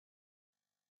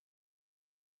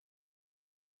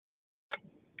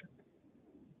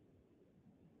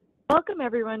Welcome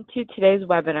everyone to today's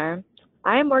webinar.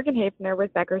 I am Morgan Hafner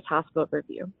with Becker's Hospital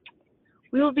Review.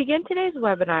 We will begin today's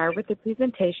webinar with a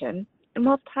presentation and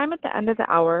we'll have time at the end of the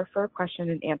hour for a question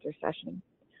and answer session.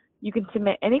 You can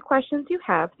submit any questions you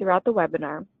have throughout the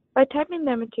webinar by typing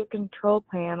them into your control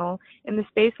panel in the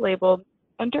space labeled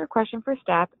Enter a Question for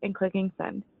Staff and clicking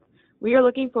Send. We are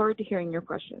looking forward to hearing your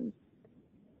questions.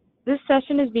 This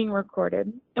session is being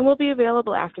recorded and will be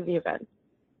available after the event.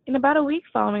 In about a week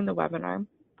following the webinar,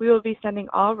 we will be sending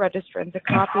all registrants a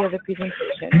copy of the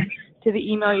presentation to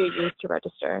the email you used to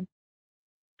register.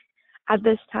 At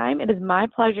this time, it is my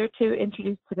pleasure to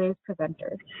introduce today's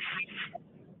presenters.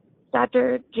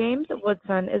 Dr. James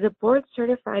Woodson is a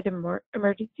board-certified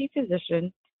emergency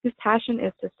physician whose passion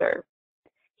is to serve.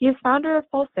 He is founder of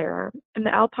Pulsera and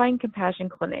the Alpine Compassion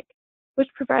Clinic, which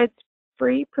provides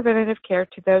free preventative care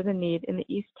to those in need in the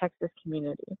East Texas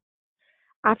community.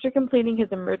 After completing his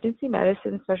emergency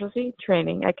medicine specialty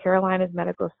training at Carolinas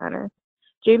Medical Center,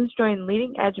 James joined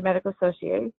Leading Edge Medical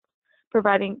Associates,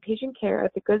 providing patient care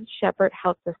at the Good Shepherd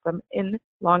Health System in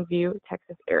Longview,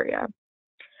 Texas area.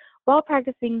 While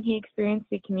practicing, he experienced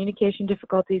the communication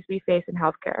difficulties we face in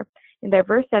healthcare in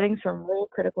diverse settings from rural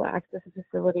critical access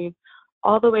facilities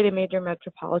all the way to major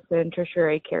metropolitan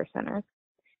tertiary care centers.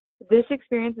 This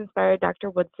experience inspired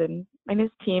Dr. Woodson and his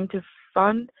team to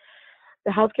fund the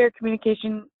healthcare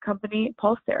communication company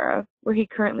Pulsera, where he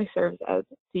currently serves as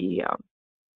CEO.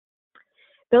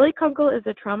 Billy Kunkel is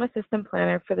a trauma system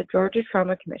planner for the Georgia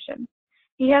Trauma Commission.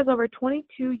 He has over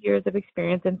 22 years of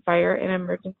experience in fire and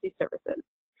emergency services.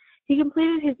 He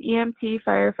completed his EMT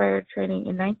firefighter training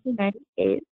in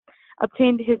 1998,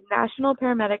 obtained his National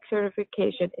Paramedic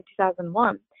Certification in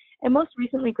 2001, and most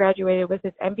recently graduated with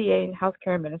his MBA in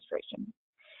Healthcare Administration.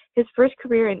 His first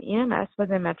career in EMS was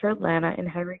in Metro Atlanta in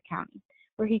Henry County,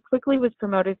 where he quickly was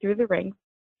promoted through the ranks,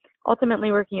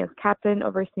 ultimately working as captain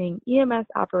overseeing EMS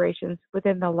operations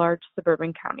within the large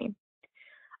suburban county.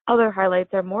 Other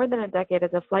highlights are more than a decade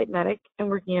as a flight medic and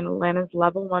working in Atlanta's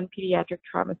Level 1 Pediatric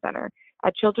Trauma Center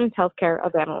at Children's Healthcare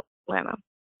of Atlanta.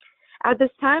 At this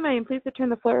time, I am pleased to turn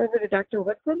the floor over to Dr.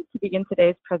 Woodson to begin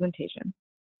today's presentation.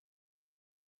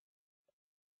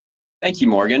 Thank you,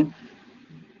 Morgan.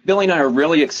 Billy and I are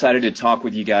really excited to talk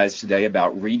with you guys today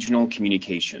about regional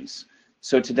communications.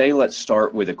 So today, let's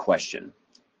start with a question.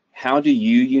 How do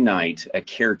you unite a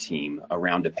care team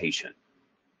around a patient?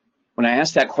 When I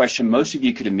asked that question, most of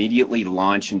you could immediately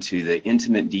launch into the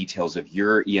intimate details of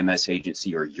your EMS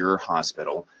agency or your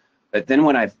hospital. But then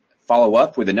when I follow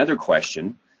up with another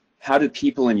question, how do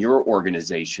people in your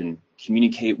organization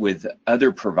communicate with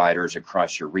other providers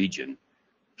across your region?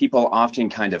 People often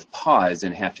kind of pause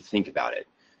and have to think about it.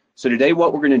 So today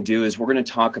what we're going to do is we're going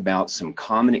to talk about some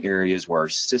common areas where our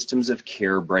systems of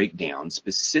care break down,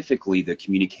 specifically the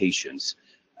communications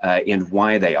and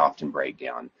why they often break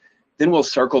down. Then we'll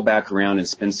circle back around and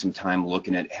spend some time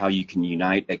looking at how you can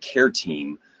unite a care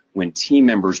team when team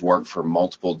members work for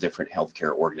multiple different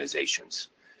healthcare organizations.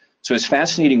 So it's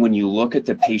fascinating when you look at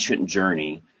the patient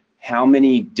journey, how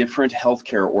many different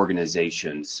healthcare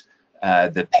organizations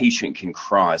the patient can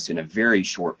cross in a very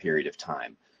short period of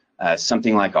time.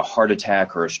 Something like a heart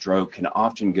attack or a stroke can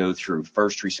often go through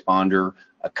first responder,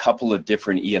 a couple of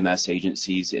different EMS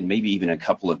agencies, and maybe even a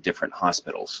couple of different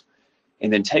hospitals.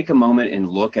 And then take a moment and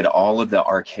look at all of the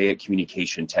archaic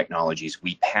communication technologies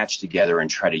we patch together and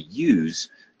try to use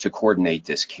to coordinate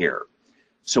this care.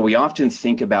 So we often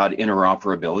think about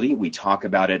interoperability. We talk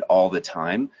about it all the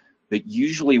time, but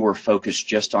usually we're focused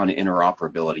just on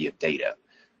interoperability of data.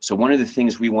 So one of the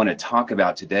things we want to talk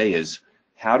about today is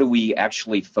how do we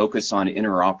actually focus on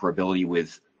interoperability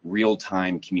with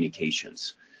real-time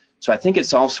communications? So I think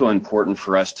it's also important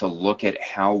for us to look at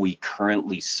how we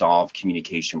currently solve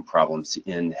communication problems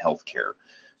in healthcare.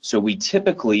 So we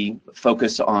typically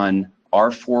focus on our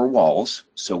four walls.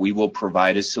 So we will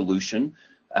provide a solution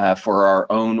for our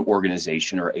own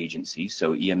organization or agency.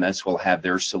 So EMS will have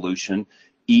their solution.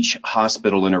 Each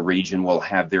hospital in a region will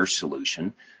have their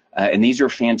solution. And these are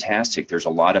fantastic. There's a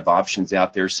lot of options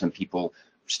out there. Some people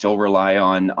still rely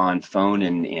on phone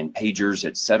and pagers,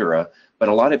 et cetera. But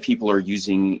a lot of people are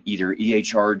using either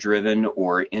EHR-driven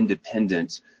or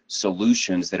independent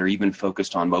solutions that are even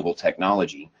focused on mobile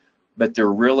technology. But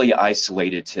they're really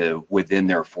isolated to within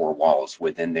their four walls,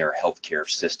 within their healthcare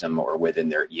system or within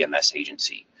their EMS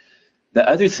agency. The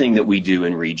other thing that we do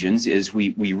in regions is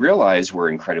we realize we're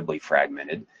incredibly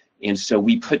fragmented. And so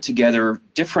we put together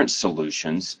different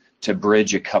solutions to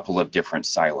bridge a couple of different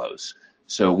silos.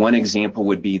 So one example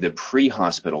would be the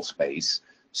pre-hospital space.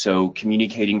 So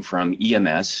communicating from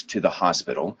EMS to the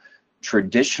hospital.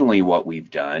 Traditionally, what we've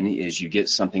done is you get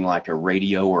something like a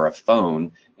radio or a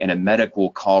phone, and a medic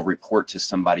will call report to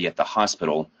somebody at the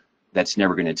hospital that's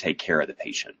never going to take care of the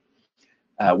patient.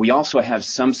 We also have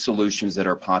some solutions that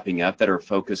are popping up that are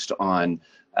focused on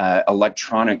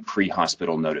electronic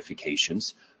pre-hospital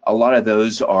notifications. A lot of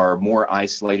those are more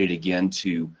isolated, again,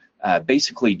 to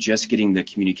basically just getting the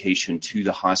communication to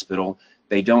the hospital.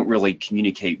 They don't really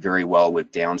communicate very well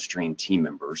with downstream team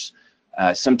members.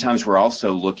 Sometimes we're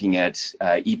also looking at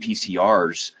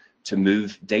EPCRs to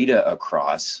move data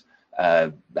across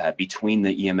between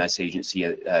the EMS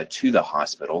agency to the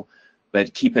hospital.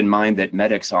 But keep in mind that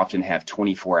medics often have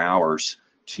 24 hours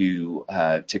to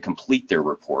complete their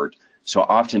report. So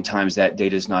oftentimes that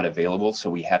data is not available, so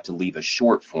we have to leave a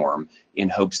short form in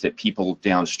hopes that people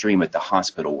downstream at the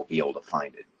hospital will be able to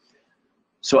find it.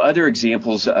 So other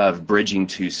examples of bridging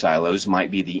two silos might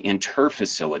be the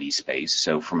inter-facility space.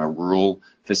 So from a rural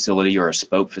facility or a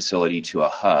spoke facility to a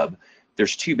hub,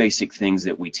 there's two basic things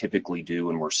that we typically do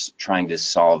when we're trying to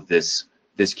solve this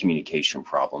communication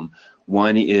problem.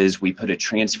 One is we put a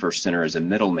transfer center as a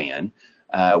middleman,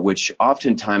 which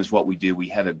oftentimes what we do, we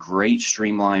have a great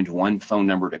streamlined one phone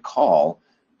number to call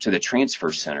to the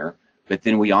transfer center, but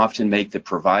then we often make the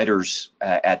providers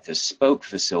at the spoke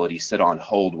facility sit on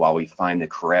hold while we find the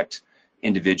correct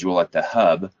individual at the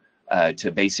hub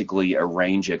to basically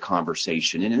arrange a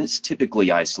conversation, and it's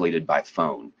typically isolated by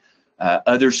phone.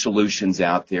 Other solutions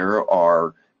out there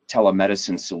are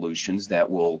telemedicine solutions that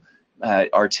will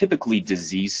are typically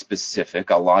disease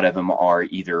specific. A lot of them are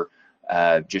either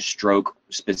just stroke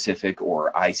specific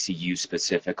or ICU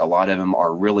specific. A lot of them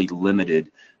are really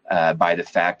limited by the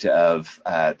fact of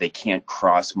they can't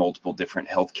cross multiple different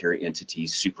healthcare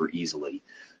entities super easily.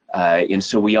 And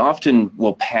so we often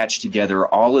will patch together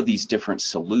all of these different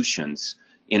solutions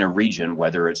in a region,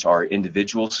 whether it's our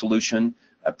individual solution,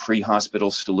 a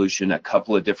pre-hospital solution, a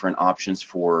couple of different options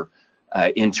for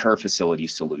inter-facility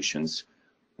solutions,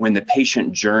 when the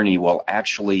patient journey will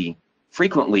actually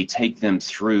frequently take them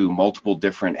through multiple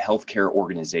different healthcare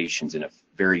organizations in a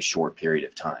very short period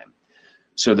of time.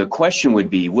 So the question would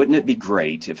be, wouldn't it be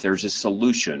great if there's a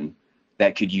solution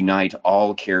that could unite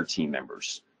all care team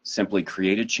members? Simply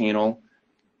create a channel,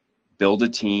 build a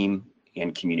team,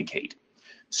 and communicate.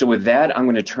 So with that, I'm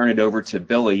going to turn it over to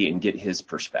Billy and get his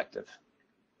perspective.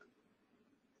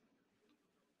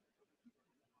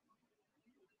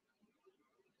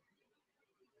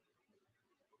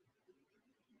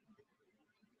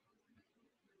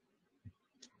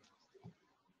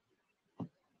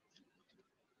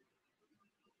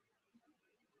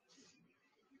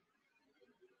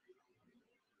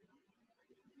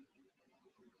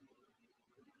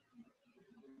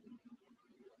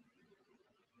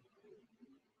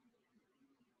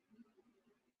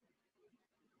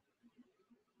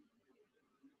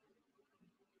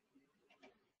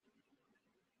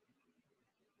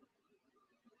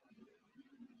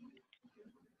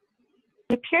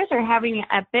 It appears we're having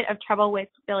a bit of trouble with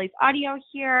Billy's audio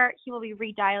here. He will be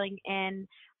redialing in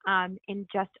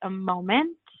just a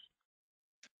moment.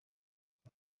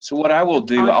 So what I will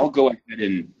do, I'll go ahead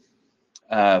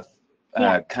and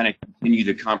kind of continue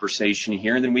the conversation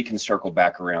here, and then we can circle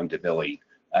back around to Billy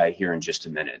here in just a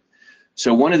minute.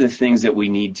 So one of the things that we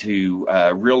need to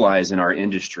realize in our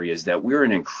industry is that we're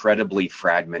an incredibly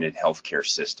fragmented healthcare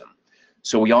system.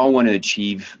 So we all want to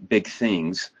achieve big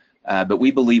things, but we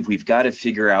believe we've got to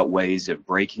figure out ways of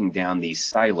breaking down these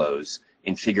silos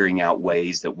and figuring out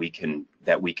ways that we can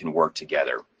work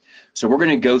together. So we're going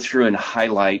to go through and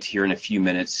highlight here in a few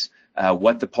minutes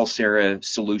what the Pulsera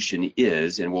solution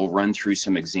is, and we'll run through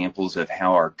some examples of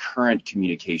how our current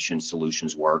communication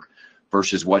solutions work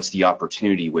versus what's the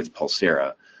opportunity with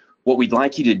Pulsera. What we'd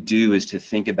like you to do is to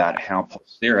think about how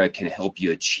Pulsera can help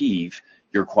you achieve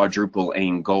your quadruple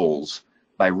aim goals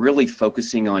by really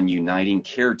focusing on uniting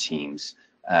care teams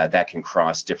that can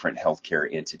cross different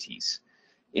healthcare entities.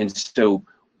 And so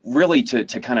really to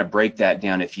kind of break that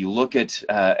down, if you look at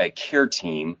a care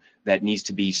team that needs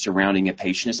to be surrounding a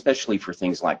patient, especially for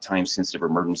things like time-sensitive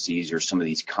emergencies or some of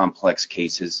these complex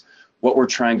cases, what we're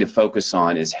trying to focus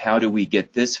on is how do we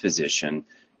get this physician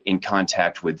in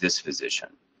contact with this physician.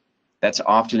 That's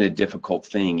often a difficult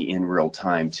thing in real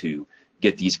time to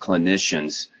get these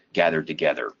clinicians gathered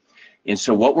together. And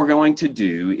so what we're going to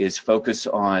do is focus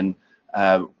on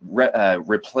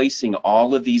replacing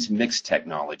all of these mixed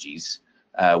technologies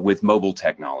with mobile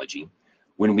technology.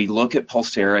 When we look at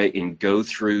Pulsera and go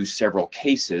through several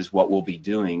cases, what we'll be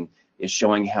doing is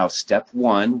showing how step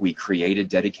one, we create a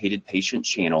dedicated patient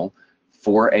channel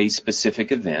for a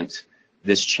specific event.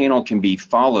 This channel can be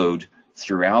followed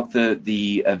throughout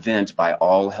the event by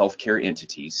all healthcare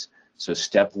entities. So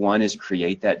step one is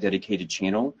create that dedicated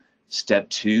channel. Step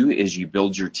two is you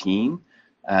build your team.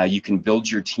 You can build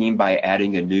your team by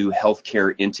adding a new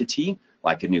healthcare entity,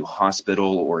 like a new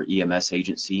hospital or EMS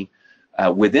agency.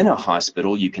 Within a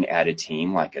hospital, you can add a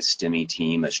team like a STEMI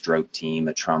team, a stroke team,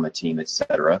 a trauma team,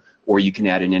 etc. Or you can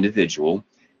add an individual.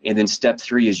 And then step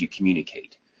three is you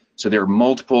communicate. So there are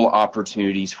multiple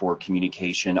opportunities for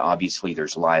communication. Obviously,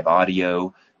 there's live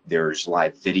audio, there's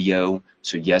live video.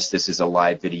 So yes, this is a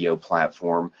live video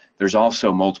platform. There's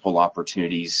also multiple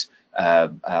opportunities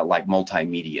like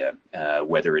multimedia,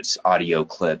 whether it's audio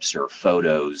clips or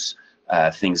photos,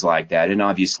 things like that, and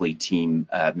obviously team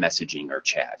messaging or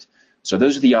chat. So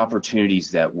those are the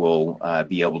opportunities that we'll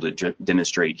be able to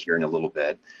demonstrate here in a little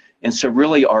bit. And so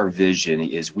really our vision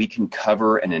is we can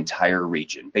cover an entire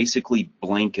region, basically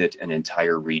blanket an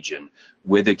entire region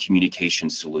with a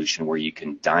communication solution where you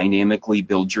can dynamically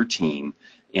build your team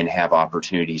and have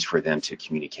opportunities for them to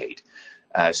communicate.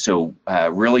 So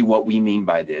really what we mean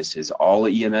by this is all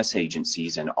EMS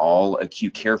agencies and all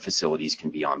acute care facilities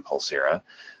can be on Pulsera.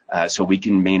 So we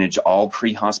can manage all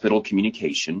pre-hospital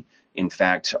communication. In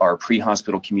fact, our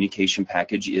pre-hospital communication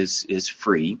package is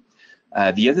free.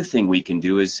 The other thing we can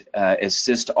do is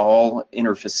assist all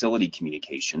inter-facility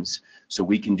communications. So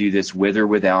we can do this with or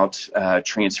without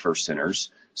transfer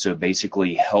centers. So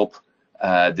basically help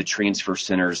the transfer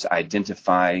centers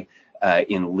identify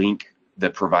and link the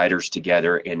providers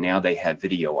together, and now they have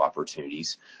video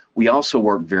opportunities. We also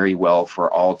work very well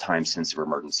for all time-sensitive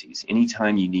emergencies.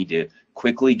 Anytime you need to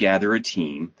quickly gather a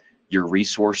team, your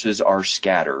resources are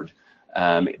scattered.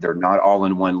 They're not all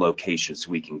in one location, so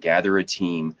we can gather a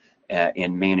team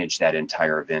and manage that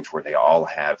entire event where they all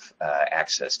have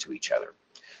access to each other.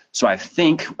 So I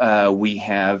think we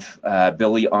have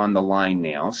Billy on the line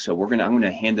now. So I'm going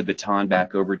to hand the baton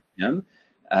back over to him,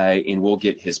 and we'll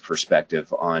get his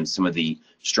perspective on some of the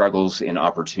struggles and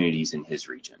opportunities in his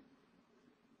region.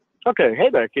 Okay, hey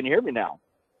there, can you hear me now?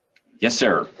 Yes,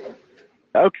 sir.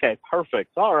 Okay,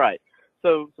 perfect. All right.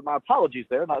 So my apologies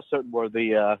there. Not certain where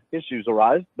the issues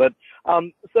arise, but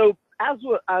so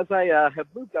as I have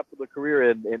moved up in the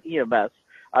career in EMS,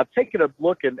 I've taken a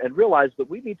look and realized that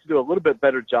we need to do a little bit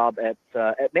better job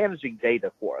at managing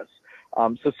data for us.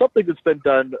 So something that's been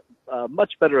done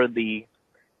much better in the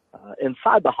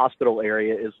inside the hospital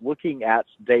area is looking at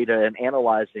data and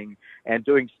analyzing and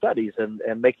doing studies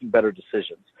and making better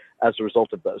decisions as a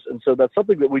result of those. And so that's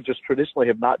something that we just traditionally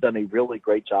have not done a really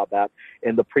great job at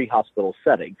in the pre-hospital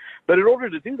setting. But in order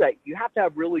to do that, you have to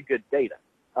have really good data.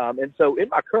 And so in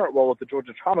my current role at the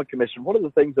Georgia Trauma Commission, one of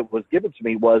the things that was given to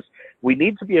me was we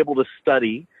need to be able to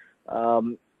study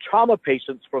trauma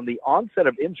patients from the onset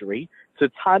of injury to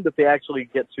time that they actually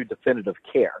get to definitive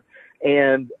care.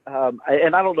 And I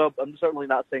don't know, I'm certainly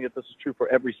not saying that this is true for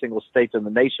every single state in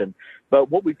the nation, but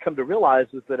what we've come to realize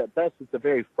is that at best it's a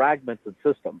very fragmented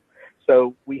system.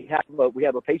 So we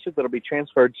have a patient that'll be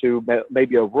transferred to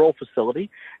maybe a rural facility,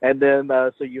 and then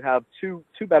so you have two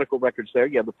medical records there.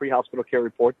 You have the pre-hospital care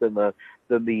report, then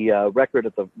the record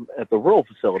at the rural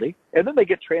facility, and then they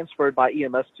get transferred by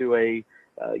EMS to a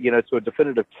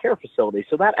definitive care facility.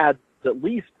 So that adds at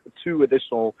least 2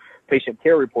 additional patient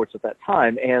care reports at that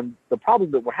time. And the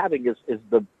problem that we're having is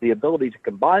the ability to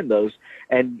combine those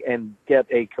and get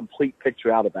a complete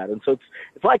picture out of that. And so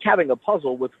it's like having a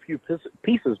puzzle with a few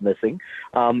pieces missing,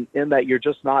 in that you're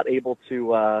just not able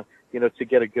to to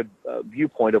get a good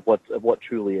viewpoint of what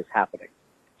truly is happening.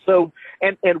 So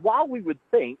and while we would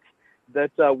think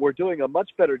that we're doing a much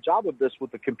better job of this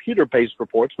with the computer-based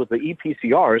reports, with the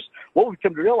EPCRs, what we've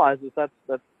come to realize is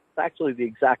that's actually the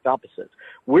exact opposite.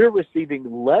 We're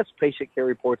receiving less patient care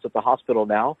reports at the hospital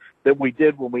now than we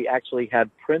did when we actually had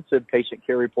printed patient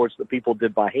care reports that people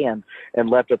did by hand and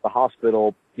left at the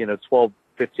hospital, 12,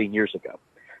 15 years ago.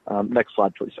 Next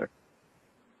slide, please, sir.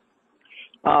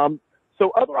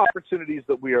 So other opportunities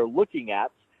that we are looking at,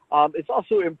 it's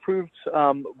also improved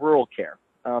rural care.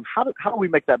 How do we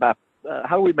make that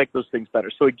how do we make those things better?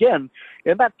 So again,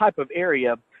 in that type of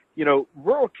area,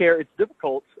 rural care, it's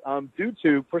difficult due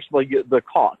to, first of all, the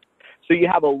cost. So you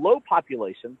have a low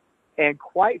population, and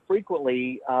quite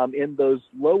frequently in those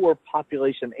lower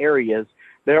population areas,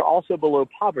 they're also below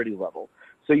poverty level.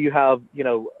 So you have,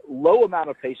 low amount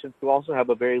of patients who also have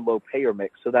a very low payer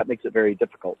mix, so that makes it very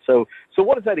difficult. So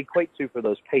what does that equate to for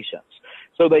those patients?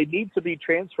 So they need to be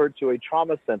transferred to a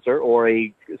trauma center or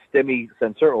a STEMI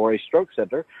center or a stroke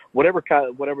center, whatever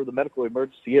the medical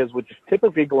emergency is, which is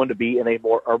typically going to be in a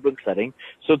more urban setting,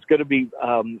 so it's going to be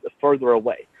further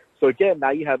away. So again, now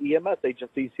you have EMS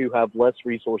agencies who have less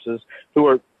resources, who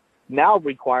are now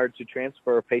required to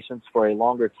transfer patients for a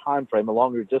longer time frame, a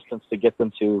longer distance to get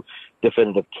them to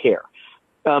definitive care.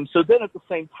 So then at the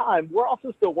same time, we're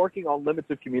also still working on limits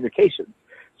of communication.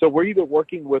 So we're either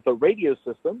working with a radio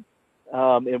system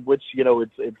in which,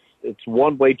 it's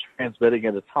one-way transmitting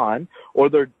at a time, or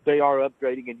they are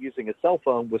upgrading and using a cell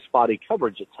phone with spotty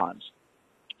coverage at times.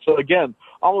 So again,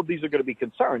 all of these are going to be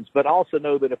concerns, but I also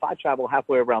know that if I travel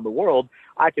halfway around the world,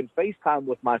 I can FaceTime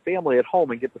with my family at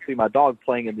home and get to see my dog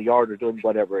playing in the yard or doing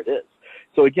whatever it is.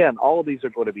 So again, all of these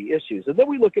are going to be issues. And then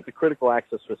we look at the critical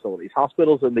access facilities,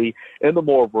 hospitals in the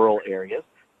more rural areas.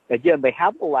 Again, they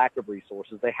have a lack of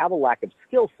resources. They have a lack of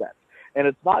skill sets. And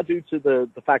it's not due to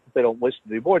the fact that they don't wish to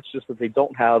do more. It's just that they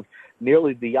don't have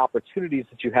nearly the opportunities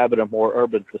that you have in a more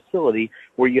urban facility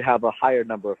where you have a higher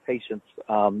number of patients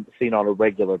seen on a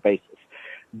regular basis.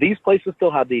 These places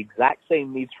still have the exact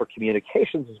same needs for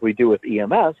communications as we do with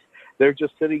EMS. They're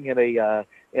just sitting in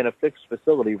a fixed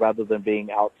facility rather than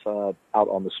being out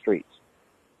on the streets.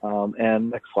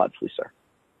 And next slide, please, sir.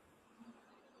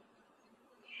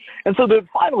 And so then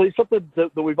finally, something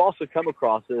that we've also come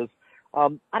across is,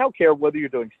 I don't care whether you're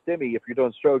doing STEMI, if you're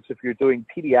doing strokes, if you're doing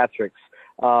pediatrics,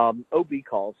 OB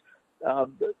calls.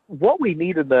 What we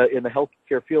need in the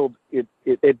healthcare field,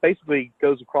 it basically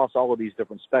goes across all of these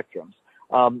different spectrums.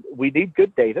 We need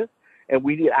good data, and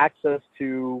we need access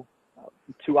to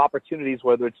opportunities,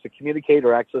 whether it's to communicate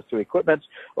or access to equipment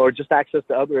or just access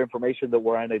to other information that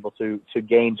we're unable to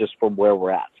gain just from where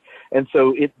we're at. And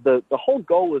so the whole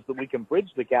goal is that we can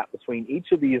bridge the gap between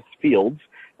each of these fields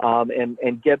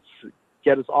and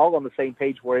get us all on the same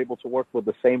page. We're able to work with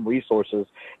the same resources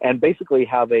and basically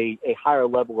have a higher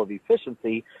level of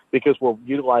efficiency because we're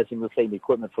utilizing the same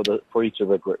equipment for each of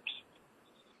the groups.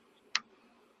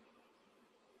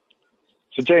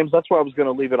 So James, that's where I was going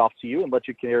to leave it off to you and let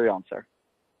you carry on, sir.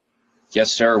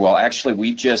 Yes, sir. Well, actually,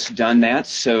 we've just done that.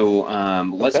 So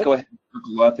let's go ahead and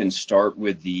circle up and start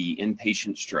with the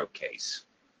inpatient stroke case.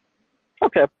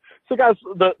 Okay. So guys,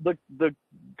 the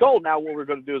goal now, what we're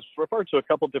going to do is refer to a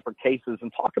couple different cases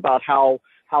and talk about how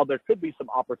there could be some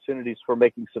opportunities for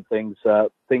making some things a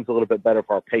little bit better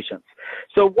for our patients.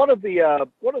 So one of the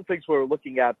things we're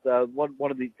looking at,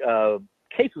 one of the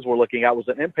cases we're looking at was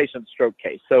an inpatient stroke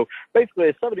case. So basically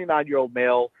a 79-year-old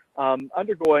male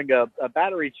undergoing a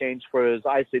battery change for his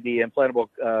ICD, implantable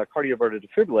cardioverter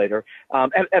defibrillator,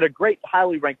 at a great,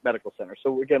 highly ranked medical center.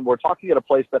 So again, we're talking at a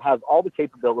place that has all the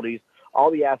capabilities, all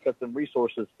the assets and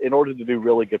resources in order to do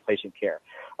really good patient care.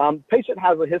 Patient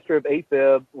has a history of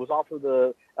AFib, was offered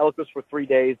the Eliquis for 3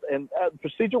 days, and the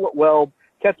procedure went well,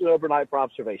 kept it overnight for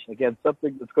observation. Again,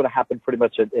 something that's going to happen pretty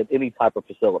much at any type of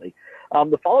facility.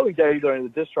 The following day during the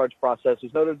discharge process,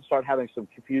 was noted to start having some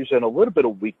confusion, a little bit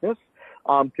of weakness.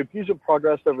 Confusion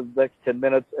progressed over the next 10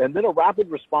 minutes, and then a rapid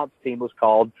response team was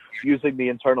called using the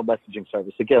internal messaging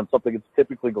service. Again, something that's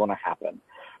typically going to happen.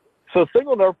 So a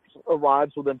single nurse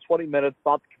arrives within 20 minutes,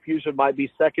 thought the confusion might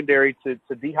be secondary to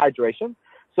dehydration.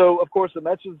 So, of course, the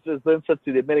message is then sent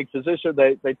to the admitting physician.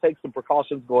 They take some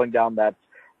precautions going down that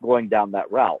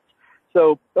route.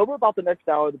 So over about the next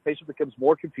hour, the patient becomes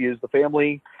more confused. The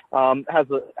family has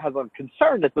a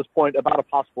concern at this point about a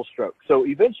possible stroke. So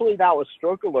eventually now a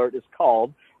stroke alert is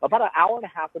called about an hour and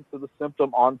a half into the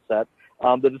symptom onset,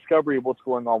 the discovery of what's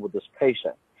going on with this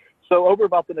patient. So over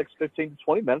about the next 15 to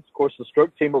 20 minutes, of course, the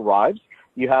stroke team arrives.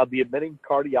 You have the admitting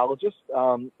cardiologist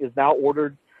is now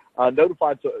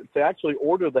notified to actually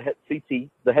order the head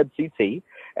CT,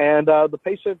 and the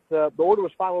patient, the order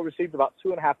was finally received about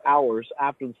 2.5 hours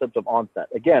after the symptom onset.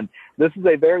 Again, this is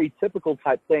a very typical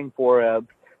type thing for an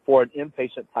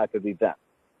inpatient type of event.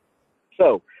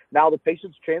 So now the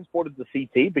patient's transported to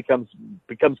CT, becomes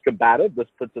combative. This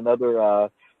puts another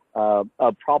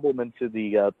a problem into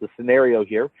the scenario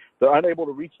here. They're unable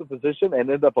to reach the physician and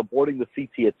end up aborting the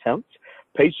CT attempt.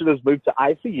 Patient is moved to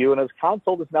ICU, and his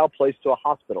consult is now placed to a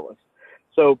hospitalist.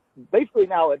 So basically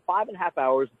now at 5.5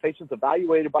 hours, the patient's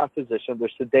evaluated by a physician. They're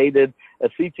sedated. A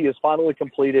CT is finally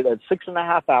completed at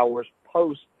 6.5 hours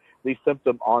post the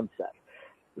symptom onset.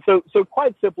 So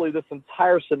quite simply, this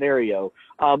entire scenario,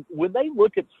 when they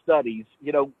look at studies,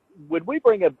 when we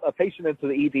bring a patient into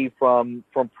the ED from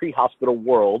pre-hospital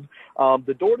world,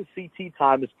 the door to CT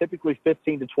time is typically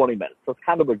 15 to 20 minutes. That's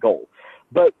kind of the goal.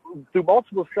 But through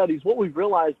multiple studies, what we've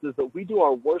realized is that we do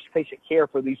our worst patient care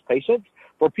for these patients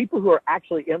for people who are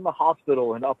actually in the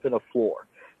hospital and up in a floor.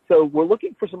 So we're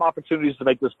looking for some opportunities to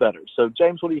make this better. So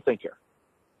James, what do you think here?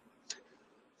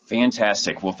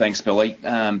 Fantastic. Well, thanks, Billy.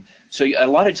 So a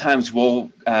lot of times we'll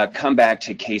come back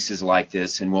to cases like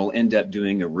this and we'll end up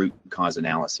doing a root cause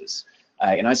analysis.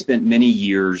 And I spent many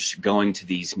years going to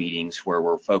these meetings where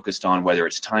we're focused on whether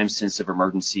it's time-sensitive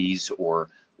emergencies or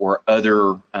or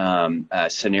other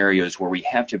scenarios where we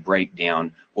have to break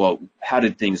down, well, how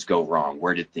did things go wrong?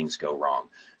 Where did things go wrong?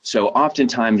 So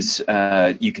oftentimes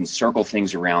you can circle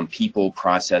things around people,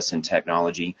 process, and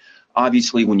technology.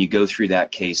 Obviously, when you go through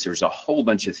that case, there's a whole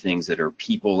bunch of things that are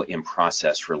people and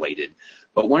process related.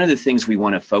 But one of the things we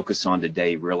want to focus on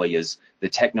today really is the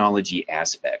technology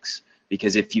aspects.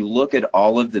 Because if you look at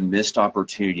all of the missed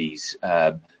opportunities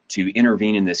to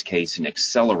intervene in this case and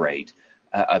accelerate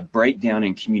a breakdown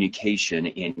in communication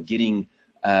and getting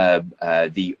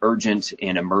the urgent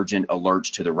and emergent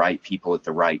alerts to the right people at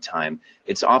the right time,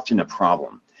 it's often a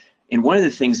problem. And one of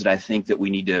the things that I think that we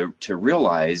need to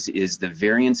realize is the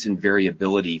variance and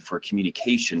variability for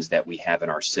communications that we have in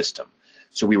our system.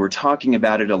 So we were talking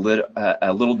about it a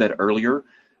little bit earlier,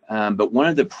 but one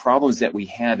of the problems that we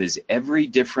have is every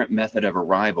different method of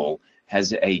arrival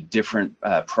has a different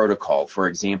protocol. For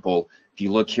example, if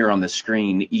you look here on the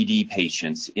screen, ED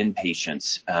patients,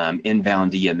 inpatients,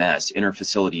 inbound EMS,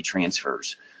 interfacility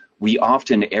transfers. We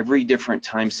often, every different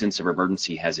time-sensitive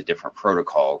emergency has a different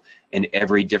protocol, and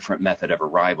every different method of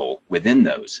arrival within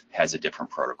those has a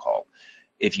different protocol.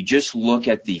 If you just look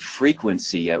at the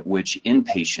frequency at which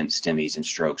inpatient STEMIs and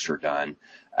strokes are done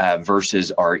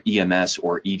versus our EMS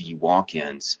or ED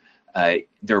walk-ins,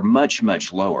 they're much,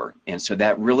 much lower. And so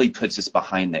that really puts us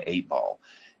behind the 8 ball.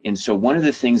 And so one of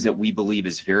the things that we believe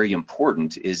is very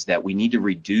important is that we need to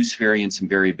reduce variance and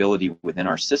variability within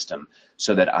our system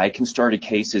so that I can start a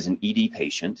case as an ED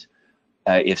patient.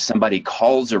 If somebody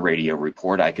calls a radio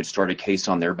report, I could start a case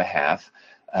on their behalf,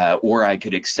 or I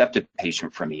could accept a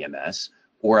patient from EMS,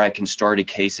 or I can start a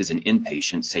case as an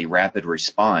inpatient, say rapid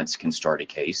response can start a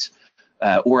case,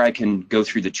 or I can go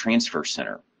through the transfer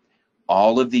center.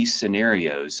 All of these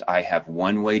scenarios, I have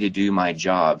one way to do my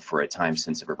job for a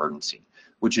time-sensitive emergency,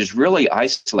 which is really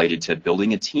isolated to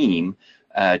building a team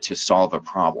to solve a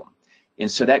problem. And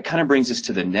so that kind of brings us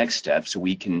to the next step. So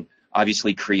we can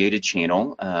obviously create a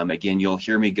channel. Again, you'll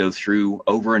hear me go through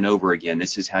over and over again.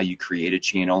 This is how you create a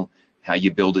channel, how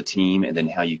you build a team, and then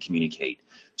how you communicate.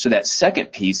 So that second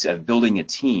piece of building a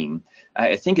team,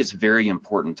 I think is very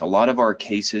important. A lot of our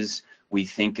cases, we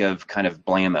think of kind of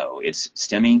blammo. It's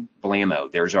STEMI,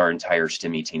 blammo. There's our entire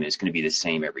STEMI team. It's going to be the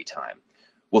same every time.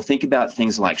 Well, think about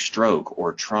things like stroke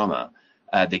or trauma.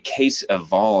 The case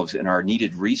evolves and our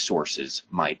needed resources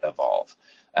might evolve.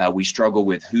 We struggle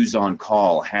with who's on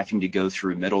call, having to go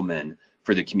through middlemen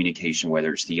for the communication,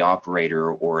 whether it's the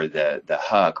operator or the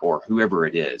HUC or whoever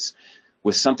it is.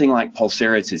 With something like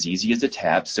Pulsera, it's as easy as a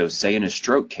tap. So say in a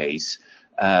stroke case,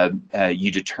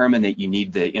 you determine that you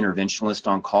need the interventionalist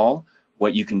on call.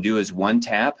 What you can do is one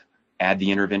tap, add the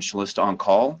interventionalist on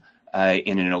call,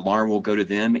 and an alarm will go to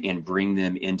them and bring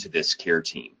them into this care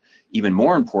team. Even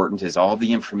more important is all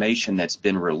the information that's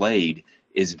been relayed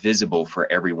is visible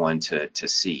for everyone to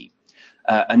see.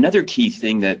 Another key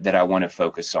thing that I want to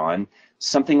focus on,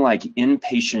 something like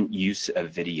inpatient use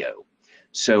of video.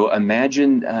 So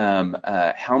imagine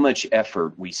how much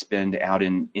effort we spend out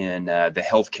in the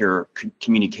healthcare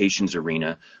communications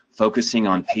arena focusing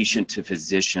on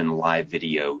patient-to-physician live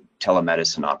video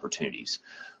telemedicine opportunities.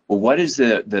 Well, what is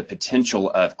the potential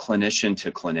of clinician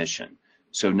to clinician?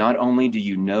 So not only do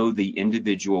you know the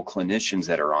individual clinicians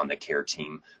that are on the care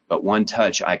team, but one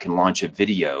touch, I can launch a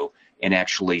video and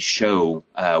actually show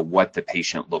what the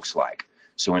patient looks like.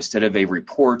 So instead of a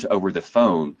report over the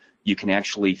phone, you can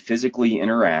actually physically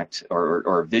interact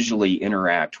or visually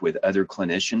interact with other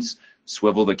clinicians,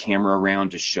 swivel the camera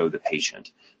around to show the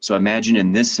patient. So imagine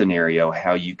in this scenario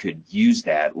how you could use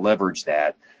that, leverage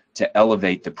that to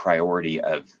elevate the priority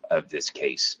of this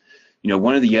case. You know,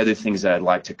 one of the other things that I'd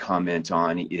like to comment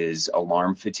on is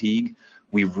alarm fatigue.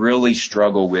 We really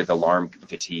struggle with alarm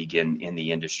fatigue in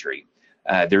the industry.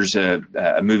 There's a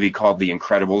movie called The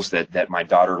Incredibles that my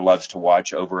daughter loves to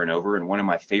watch over and over, and one of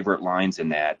my favorite lines in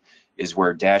that is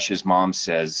where Dash's mom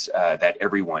says that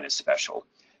everyone is special.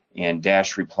 And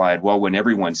Dash replied, well, when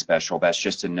everyone's special, that's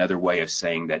just another way of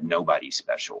saying that nobody's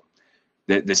special.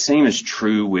 The same is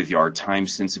true with our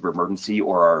time-sensitive emergency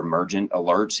or our emergent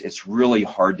alerts. It's really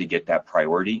hard to get that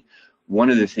priority. One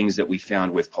of the things that we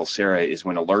found with Pulsera is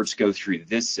when alerts go through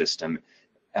this system,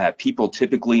 people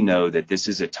typically know that this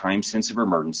is a time-sensitive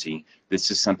emergency.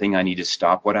 This is something I need to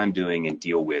stop what I'm doing and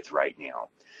deal with right now.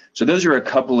 So those are a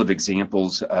couple of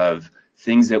examples of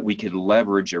things that we could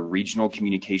leverage a regional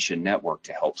communication network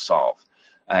to help solve.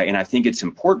 And I think it's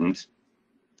important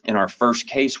in our first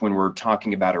case when we're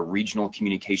talking about a regional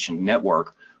communication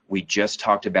network, we just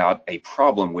talked about a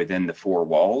problem within the four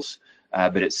walls,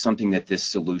 but it's something that this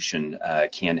solution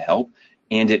can help,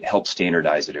 and it helps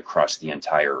standardize it across the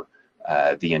entire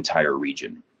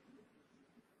region.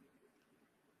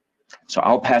 So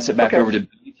I'll pass it back Okay. over to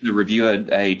Billy to review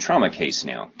a trauma case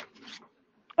now.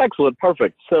 Excellent,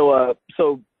 perfect. So,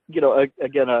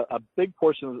 again, a big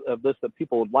portion of this that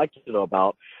people would like to know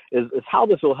about is how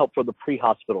this will help for the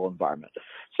pre-hospital environment.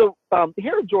 So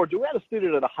here in Georgia, we had a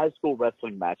student at a high school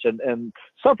wrestling match and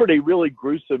suffered a really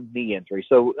gruesome knee injury.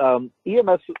 So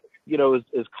EMS,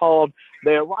 is called.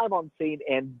 They arrive on scene,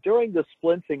 and during the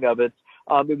splinting of it,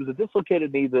 it was a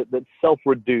dislocated knee that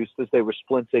self-reduced as they were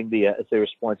splinting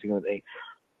the knee.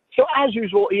 So as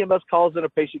usual, EMS calls in a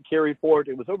patient care report.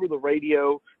 It was over the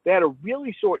radio. They had a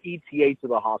really short ETA to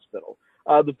the hospital.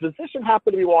 The physician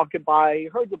happened to be walking by,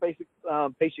 heard the basic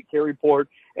patient care report,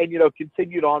 and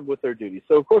continued on with their duties.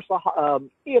 So of course, the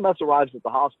EMS arrives at the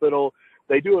hospital.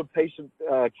 They do a patient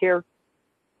care,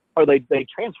 or they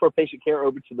transfer patient care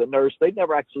over to the nurse. They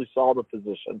never actually saw the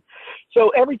physician. So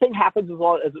everything happens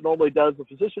as it normally does. The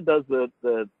physician does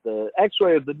the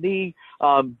x-ray of the knee,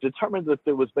 determined that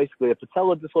there was basically a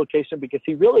patella dislocation, because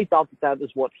he really thought that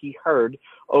is what he heard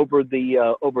over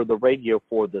the radio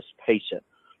for this patient.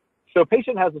 So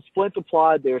patient has a splint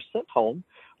applied. They're sent home.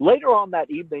 Later on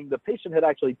that evening, the patient had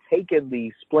actually taken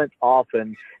the splint off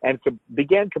and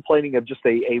began complaining of just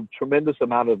a tremendous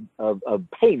amount of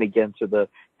pain again to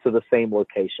the same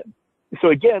location. So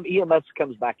again, EMS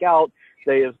comes back out.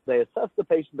 They assess the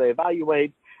patient, they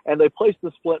evaluate, and they place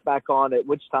the splint back on, at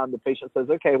which time the patient says,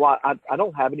 okay, well, I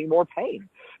don't have any more pain.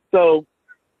 So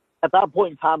at that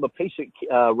point in time, a patient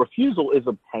refusal is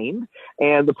obtained,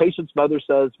 and the patient's mother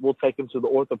says, we'll take him to the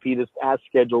orthopedist as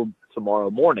scheduled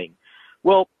tomorrow morning.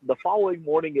 Well, the following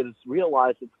morning, it is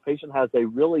realized that the patient has a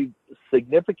really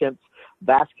significant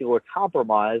vascular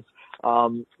compromise,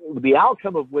 the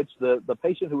outcome of which the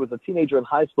patient, who was a teenager in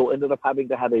high school, ended up having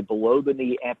to have a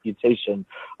below-the-knee amputation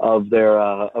of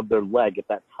their leg at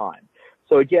that time.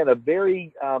 So again, a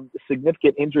very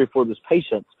significant injury for this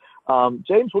patient.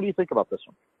 James, what do you think about this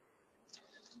one?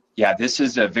 Yeah, this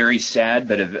is a very sad,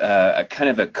 but a kind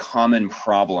of a common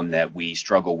problem that we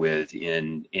struggle with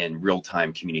in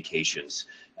real-time communications,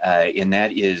 and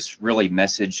that is really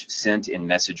message sent and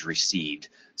message received.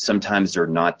 Sometimes they're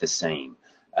not the same.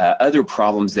 Other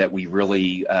problems that we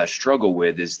really struggle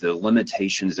with is the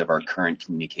limitations of our current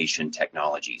communication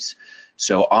technologies.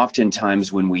 So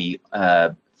oftentimes when we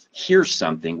hear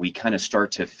something, we kind of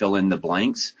start to fill in the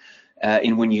blanks.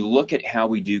 And when you look at how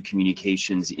we do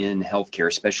communications in healthcare,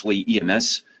 especially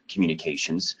EMS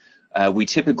communications, we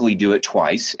typically do it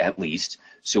twice at least.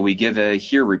 So we give a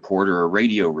hear report or a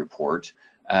radio report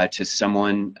to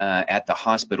someone at the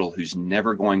hospital who's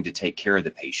never going to take care of the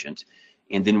patient.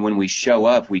 And then when we show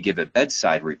up, we give a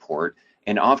bedside report,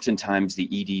 and oftentimes the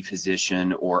ED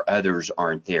physician or others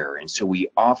aren't there. And so we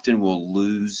often will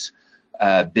lose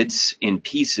bits and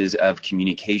pieces of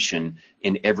communication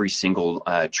in every single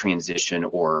transition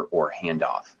or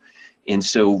handoff. And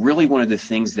so really one of the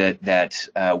things that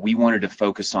we wanted to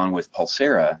focus on with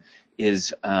Pulsera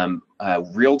is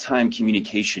real-time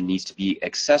communication needs to be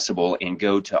accessible and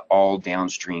go to all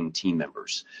downstream team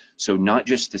members. So not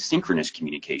just the synchronous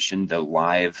communication, the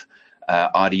live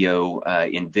audio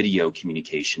and video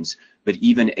communications, but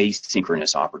even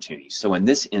asynchronous opportunities. So in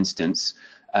this instance,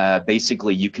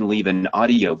 basically you can leave an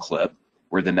audio clip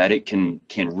where the medic can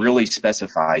really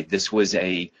specify this was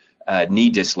a knee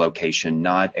dislocation,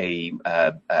 not a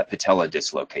patella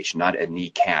dislocation, not a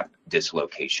kneecap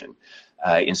dislocation.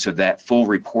 And so that full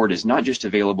report is not just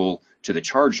available to the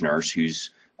charge nurse who's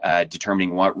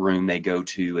determining what room they go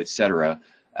to, et cetera,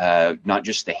 not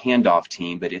just the handoff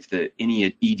team, but if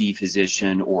any ED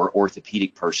physician or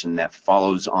orthopedic person that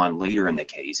follows on later in the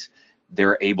case,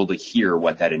 they're able to hear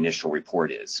what that initial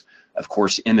report is. Of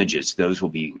course, images, those will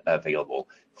be available.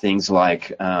 Things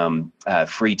like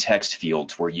free text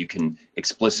fields where you can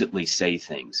explicitly say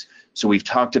things. So we've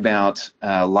talked about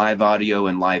live audio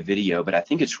and live video, but I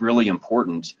think it's really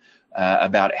important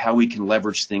about how we can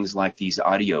leverage things like these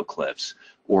audio clips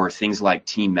or things like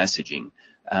team messaging.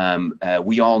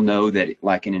 We all know that,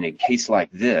 like in a case like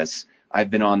this, I've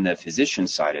been on the physician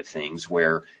side of things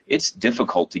where it's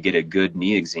difficult to get a good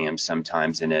knee exam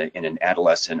sometimes in an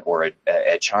adolescent or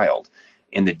a child.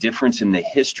 And the difference in the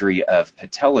history of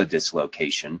patella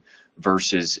dislocation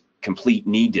versus complete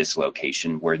knee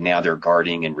dislocation, where now they're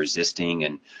guarding and resisting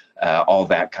and all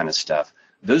that kind of stuff,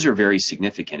 those are very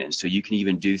significant. And so you can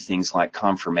even do things like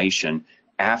confirmation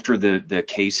after the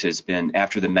case has been,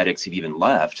 after the medics have even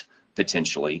left,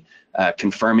 potentially,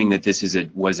 confirming that this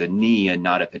was a knee and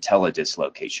not a patella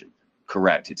dislocation.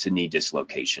 Correct, it's a knee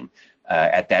dislocation.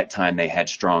 At that time, they had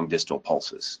strong distal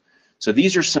pulses. So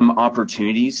these are some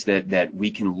opportunities that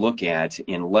we can look at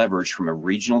and leverage from a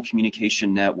regional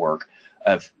communication network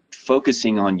of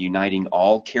focusing on uniting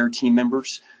all care team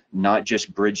members not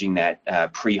just bridging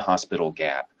that pre-hospital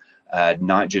gap,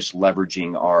 not just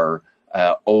leveraging our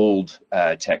old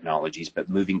technologies, but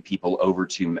moving people over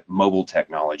to mobile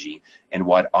technology and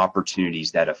what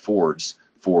opportunities that affords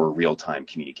for real-time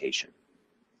communication.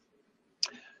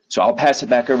 So I'll pass it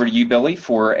back over to you, Billy,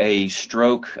 for a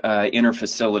stroke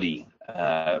interfacility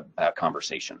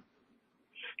conversation.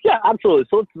 Yeah, absolutely.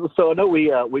 So I know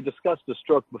we discussed the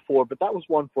stroke before, but that was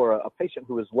one for a patient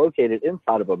who is located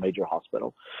inside of a major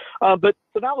hospital. But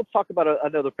so now let's talk about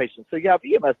another patient. So you have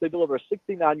EMS. They deliver a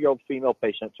 69-year-old female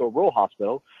patient to a rural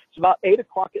hospital. It's about 8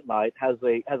 o'clock at night. Has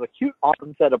acute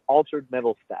onset of altered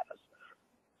mental status.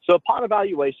 So upon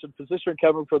evaluation, physician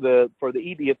covering for the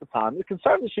ED at the time is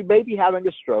concerned that she may be having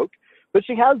a stroke, but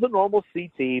she has a normal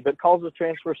CT, but calls the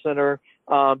transfer center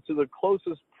to the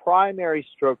closest primary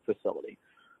stroke facility.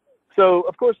 So,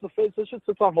 of course, the physician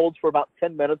sits on hold for about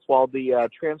 10 minutes while the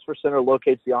transfer center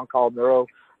locates the on-call neuro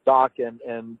doc,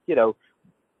 and you know,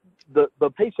 the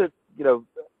patient, you know,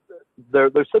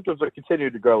 their symptoms are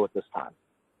continuing to grow at this time.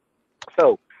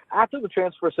 So, after the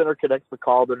transfer center connects the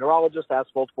call, the neurologist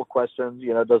asks multiple questions.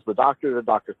 You know, does the doctor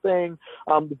thing?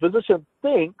 The physician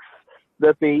thinks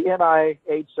that the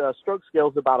NIH stroke scale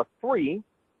is about a 3,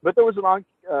 but there was an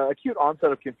acute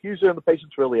onset of confusion. The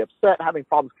patient's really upset, having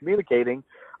problems communicating.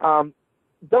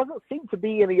 Doesn't seem to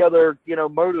be any other, you know,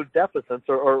 motor deficits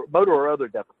or motor or other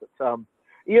deficits.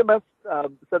 EMS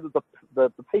said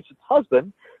that the patient's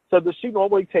husband said that she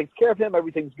normally takes care of him,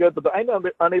 everything's good, but I'm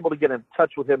unable to get in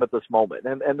touch with him at this moment.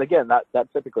 And again,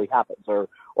 that typically happens, or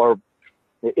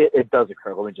it does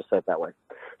occur. Let me just say it that way.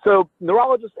 So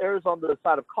neurologist errs on the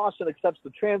side of caution, accepts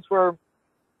the transfer,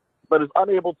 but is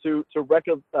unable to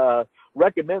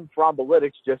recommend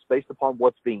thrombolytics just based upon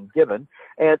what's being given,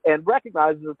 and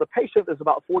recognizes that the patient is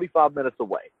about 45 minutes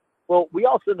away. Well, we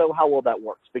also know how well that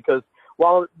works, because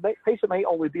while the patient may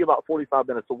only be about 45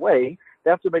 minutes away,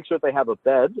 they have to make sure that they have a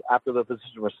bed after the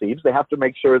physician receives. They have to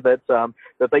make sure that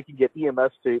that they can get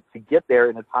EMS to get there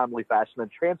in a timely fashion and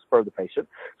transfer the patient.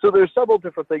 So there's several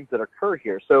different things that occur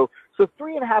here. So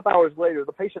 3.5 hours later,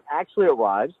 the patient actually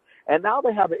arrives, and now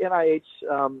they have an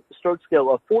NIH stroke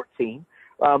scale of 14.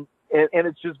 And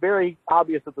it's just very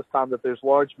obvious at this time that there's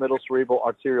large middle cerebral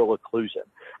arterial occlusion.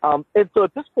 And so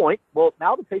at this point, well,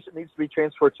 now the patient needs to be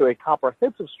transferred to a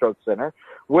comprehensive stroke center,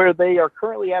 where they are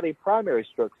currently at a primary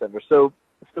stroke center. So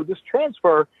this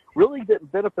transfer really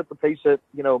didn't benefit the patient,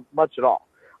 you know, much at all.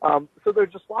 So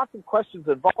there's just lots of questions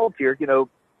involved here. You know,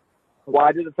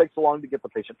 why did it take so long to get the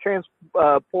patient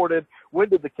transported? When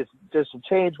did the condition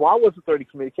change? Why wasn't there any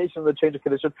communication of the change of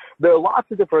condition? There are lots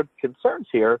of different concerns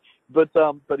here, but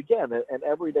again, an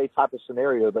everyday type of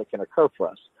scenario that can occur for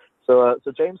us. So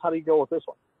James, how do you go with this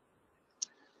one?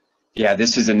 Yeah,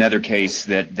 this is another case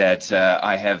that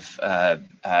I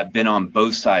have been on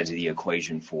both sides of the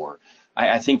equation for.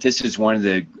 I think this is one of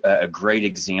a great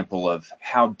example of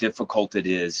how difficult it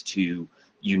is to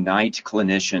unite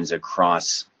clinicians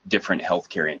across different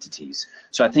healthcare entities.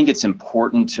 So I think it's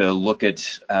important to look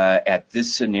at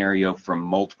this scenario from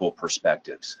multiple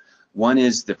perspectives. One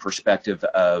is the perspective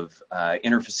of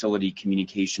interfacility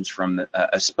communications from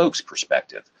a spokes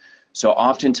perspective. So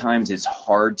oftentimes it's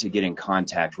hard to get in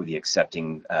contact with the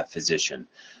accepting physician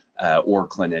or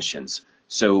clinicians.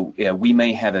 So we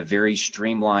may have a very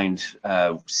streamlined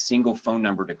single phone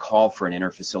number to call for an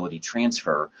interfacility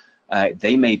transfer.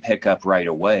 They may pick up right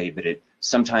away, but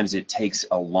sometimes it takes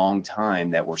a long time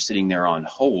that we're sitting there on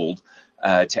hold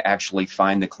to actually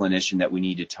find the clinician that we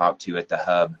need to talk to at the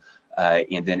hub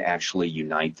and then actually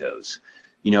unite those.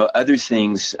 You know, other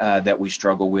things that we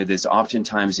struggle with is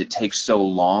oftentimes it takes so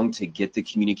long to get the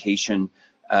communication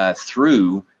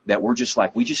through that we're just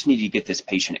like, we just need to get this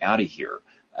patient out of here.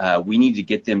 We need to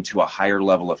get them to a higher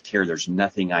level of care. There's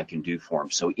nothing I can do for them.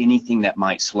 So anything that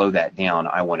might slow that down,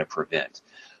 I want to prevent.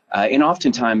 And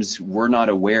oftentimes we're not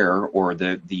aware, or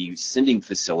the sending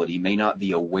facility may not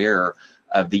be aware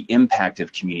of the impact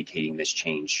of communicating this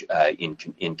change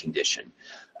in condition.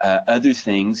 Other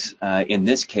things, in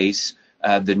this case,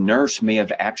 the nurse may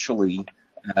have actually,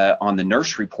 on the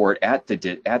nurse report at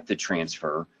the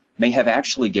transfer, may have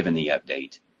actually given the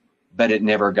update, but it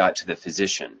never got to the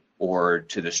physician or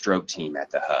to the stroke team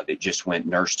at the hub. It just went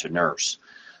nurse to nurse.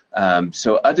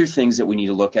 So other things that we need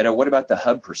to look at are, what about the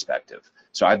hub perspective?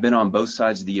 So I've been on both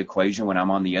sides of the equation. When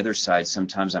I'm on the other side,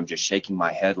 sometimes I'm just shaking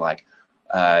my head like,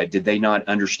 did they not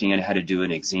understand how to do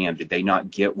an exam? Did they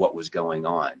not get what was going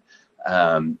on?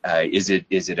 Is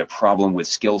it a problem with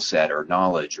skill set or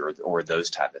knowledge or those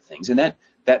type of things? And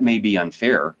that may be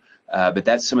unfair, but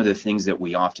that's some of the things that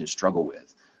we often struggle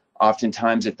with.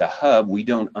 Oftentimes at the hub, we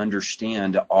don't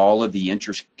understand all of the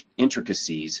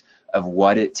intricacies of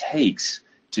what it takes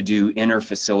to do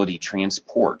inter-facility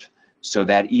transport. So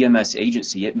that EMS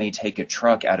agency, it may take a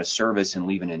truck out of service and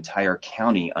leave an entire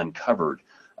county uncovered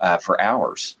for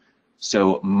hours.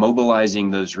 So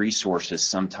mobilizing those resources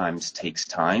sometimes takes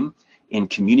time, and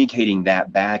communicating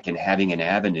that back and having an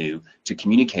avenue to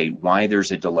communicate why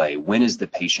there's a delay. When is the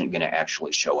patient going to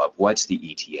actually show up? What's the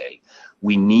ETA?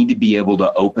 We need to be able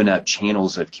to open up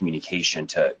channels of communication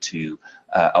to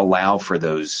allow for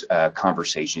those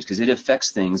conversations, because it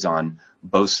affects things on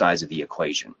both sides of the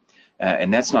equation.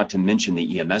 And that's not to mention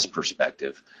the EMS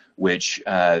perspective, which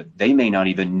they may not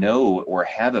even know or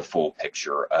have a full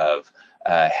picture of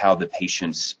how the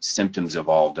patient's symptoms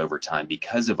evolved over time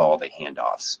because of all the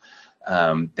handoffs.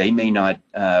 They may not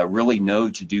really know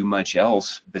to do much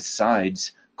else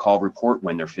besides call report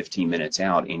when they're 15 minutes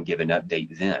out and give an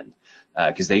update then,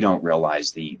 because they don't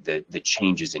realize the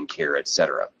changes in care, et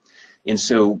cetera. And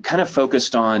so kind of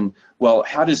focused on, well,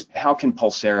 how can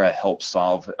Pulsera help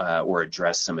solve or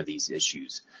address some of these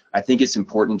issues? I think it's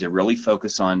important to really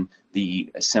focus on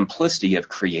the simplicity of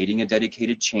creating a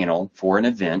dedicated channel for an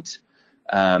event,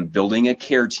 building a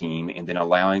care team, and then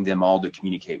allowing them all to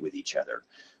communicate with each other.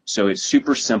 So it's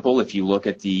super simple. If you look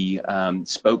at the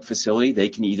Spoke facility, they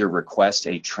can either request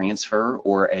a transfer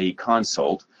or a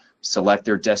consult, select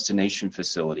their destination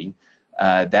facility.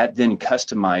 That then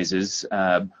customizes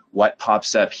what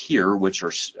pops up here, which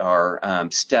are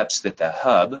steps that the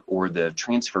hub or the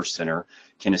transfer center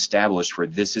can establish, where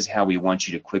this is how we want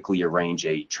you to quickly arrange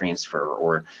a transfer,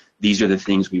 or these are the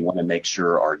things we want to make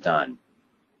sure are done.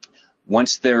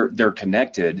 Once they're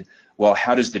connected, well,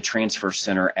 how does the transfer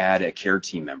center add a care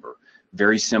team member?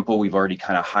 Very simple. We've already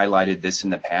kind of highlighted this in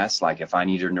the past. Like if I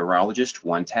need a neurologist,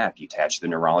 one tap, you attach the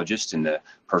neurologist and the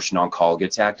person on call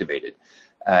gets activated.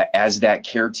 As that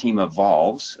care team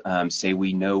evolves, say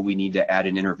we know we need to add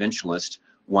an interventionalist,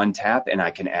 one tap and I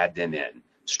can add them in.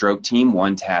 Stroke team,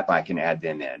 one tap, I can add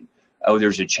them in. Oh,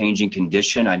 there's a changing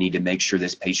condition. I need to make sure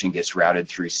this patient gets routed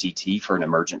through CT for an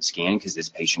emergent scan because this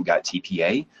patient got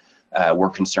TPA. We're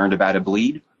concerned about a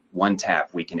bleed. One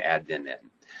tap, we can add them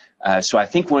in. So I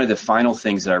think one of the final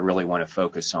things that I really want to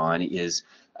focus on is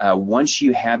once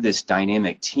you have this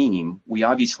dynamic team, we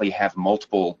obviously have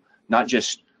multiple, not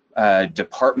just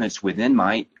departments within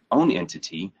my own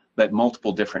entity, but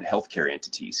multiple different healthcare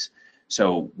entities.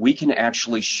 So we can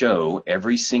actually show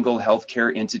every single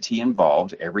healthcare entity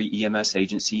involved, every EMS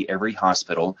agency, every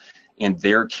hospital, and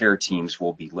their care teams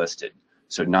will be listed.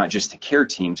 So not just the care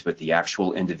teams, but the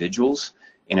actual individuals.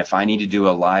 And if I need to do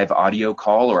a live audio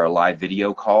call or a live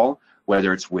video call,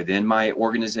 whether it's within my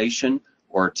organization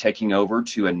or taking over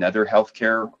to another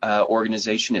healthcare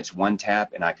organization, it's one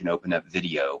tap and I can open up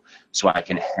video so I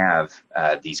can have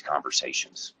these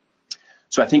conversations.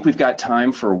 So I think we've got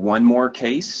time for one more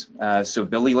case. So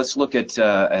Billy, let's look at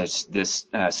this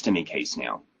STEMI case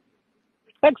now.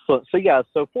 Excellent. So yeah,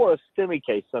 so for a STEMI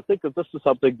case, I think that this is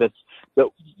something that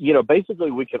basically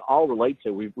we can all relate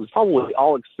to. We've probably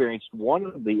all experienced one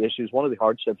of the issues, one of the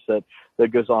hardships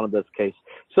that goes on in this case.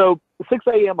 So 6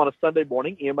 a.m. on a Sunday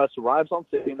morning, EMS arrives on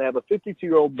scene. They have a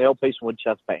 52-year-old male patient with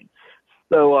chest pain.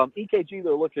 So EKG,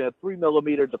 they're looking at 3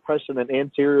 millimeter depression and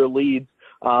anterior leads.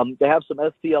 They have some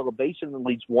ST elevation in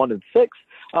leads 1 and 6.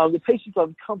 The patient's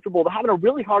uncomfortable. They're having a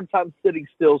really hard time sitting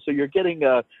still, so you're getting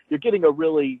a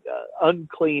really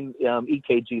unclean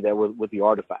EKG there with the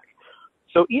artifact.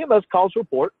 So EMS calls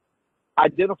report,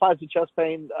 identifies the chest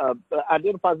pain,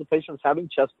 identifies the patient as having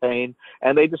chest pain,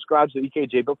 and they describe the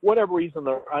EKG. But for whatever reason,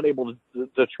 they're unable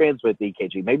to transmit the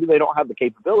EKG. Maybe they don't have the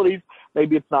capabilities.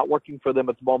 Maybe it's not working for them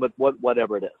at the moment.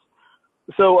 Whatever it is.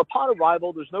 So upon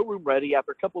arrival, there's no room ready.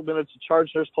 After a couple of minutes, the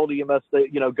charge nurse told EMS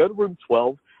that, go to room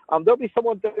 12. There'll be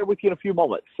someone there with you in a few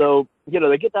moments. So,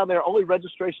 they get down there, only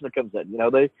registration that comes in.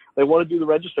 They want to do the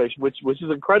registration, which is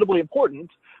incredibly important,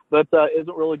 but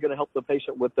isn't really going to help the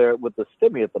patient with the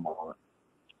STEMI at the moment.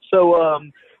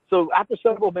 So after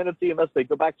several minutes, EMS, they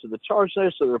go back to the charge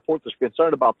nurse, so the report is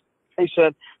concerned about the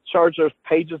patient. Charge nurse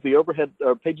pages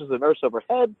the nurse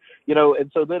overhead,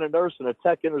 and so then a nurse and a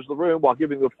tech enters the room while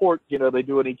giving the report. They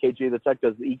do an EKG, the tech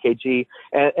does the EKG,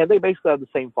 and they basically have the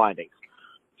same findings.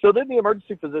 So then the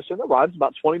emergency physician arrives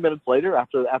about 20 minutes later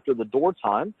after the door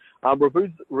time,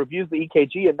 reviews the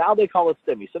EKG, and now they call it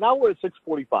STEMI. So now we're at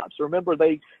 6:45. So remember,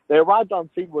 they arrived on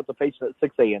scene with the patient at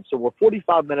 6 a.m. So we're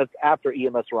 45 minutes after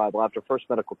EMS arrival, after first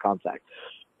medical contact.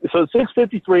 So at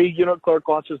 6:53, unit clerk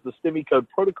launches the STEMI code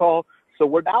protocol. So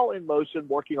we're now in motion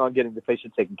working on getting the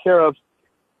patient taken care of.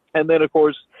 And then, of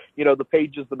course, the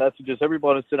pages, the messages,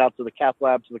 everyone is sent out to the cath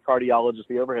lab, to the cardiologist,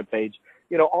 the overhead page,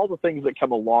 all the things that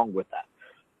come along with that.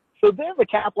 So then the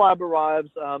cath lab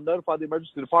arrives, notify the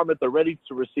emergency department they're ready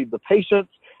to receive the patient.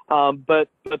 But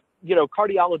you know,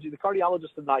 the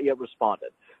cardiologist has not yet responded.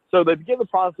 So they begin the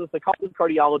process. They call the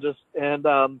cardiologist, and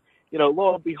you know,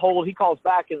 lo and behold, he calls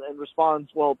back and responds,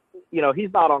 well, you know, he's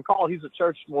not on call. He's at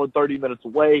church more than 30 minutes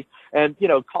away. And, you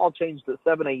know, call changed at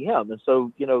 7 a.m. And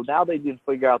so, you know, now they need to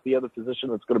figure out the other physician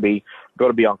that's going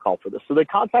to be on call for this. So they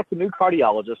contact the new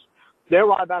cardiologist. They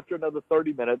arrive after another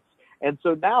 30 minutes. And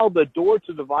so now the door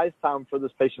to device time for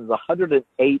this patient is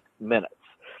 108 minutes.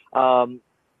 So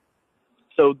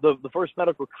the first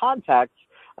medical contact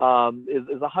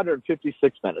is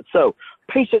 156 minutes. So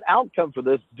patient outcome for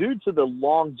this, due to the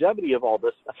longevity of all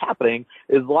this happening,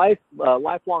 is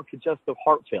lifelong congestive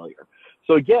heart failure.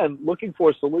 So again, looking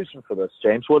for a solution for this,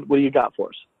 James. What do you got for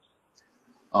us?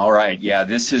 All right, yeah,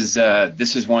 this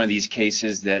is one of these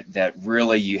cases that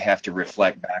really you have to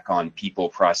reflect back on people,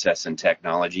 process, and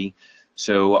technology.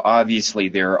 So obviously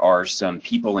there are some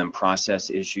people and process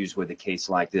issues with a case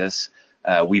like this.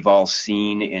 We've all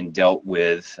seen and dealt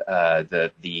with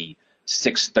the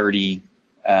 6:30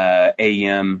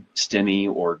 a.m. STEMI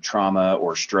or trauma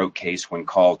or stroke case when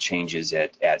call changes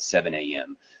at 7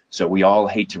 a.m. So we all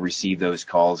hate to receive those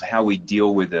calls. How we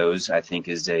deal with those, I think,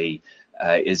 is a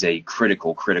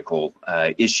critical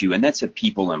issue, and that's a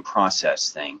people and process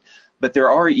thing. But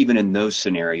there are, even in those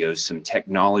scenarios, some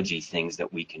technology things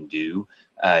that we can do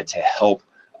to help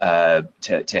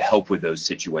with those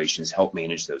situations, help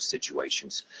manage those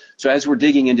situations. So as we're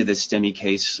digging into this STEMI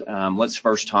case, let's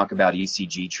first talk about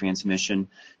ECG transmission.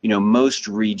 You know, most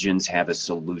regions have a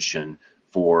solution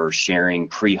for sharing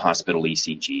pre-hospital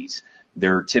ECGs.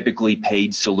 They're typically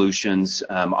paid solutions.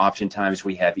 Oftentimes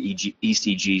we have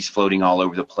ECGs floating all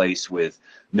over the place with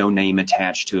no name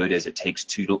attached to it, as it takes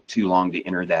too long to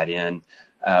enter that in.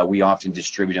 We often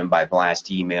distribute them by blast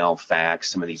email, fax,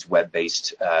 some of these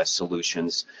web-based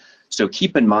solutions. So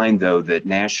keep in mind, though, that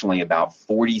nationally about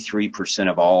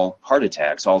 43% of all heart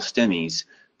attacks, all STEMIs,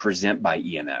 present by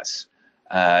EMS.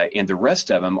 And the rest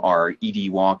of them are ED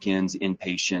walk-ins,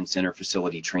 inpatients,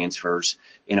 interfacility transfers.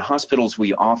 In hospitals,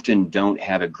 we often don't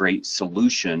have a great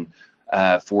solution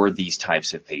for these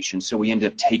types of patients, so we end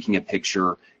up taking a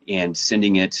picture and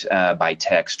sending it by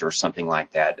text or something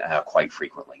like that quite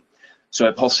frequently. So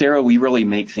at Pulsera, we really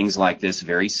make things like this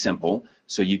very simple.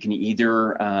 So you can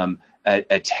either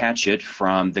attach it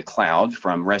from the cloud,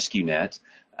 from RescueNet,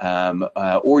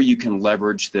 or you can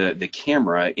leverage the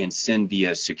camera and send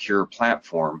via a secure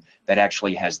platform that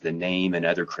actually has the name and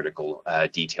other critical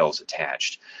details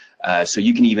attached. So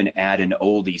you can even add an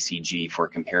old ECG for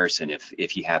comparison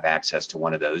if you have access to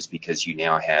one of those, because you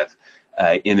now have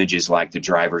images like the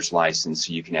driver's license,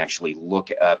 so you can actually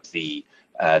look up the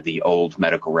old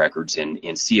medical records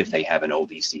and see if they have an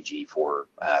old ECG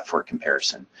for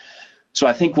comparison. So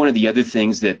I think one of the other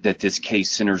things that this case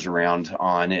centers around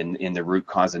on in the root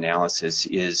cause analysis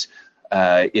is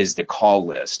the call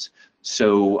list.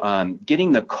 So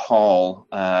getting the call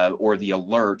or the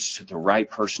alerts to the right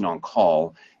person on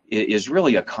call is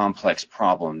really a complex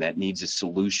problem that needs a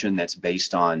solution that's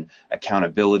based on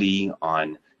accountability,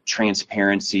 on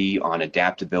transparency, on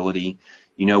adaptability.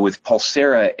 You know, with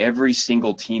Pulsera, every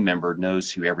single team member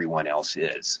knows who everyone else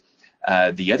is.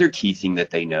 The other key thing that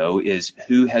they know is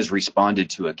who has responded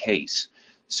to a case.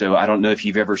 So I don't know if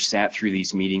you've ever sat through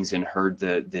these meetings and heard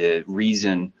the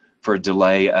reason for a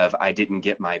delay of "I didn't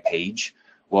get my page."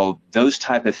 Well, those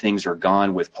type of things are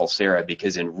gone with Pulsera,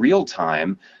 because in real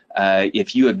time,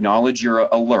 if you acknowledge your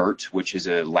alert, which is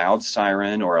a loud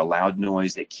siren or a loud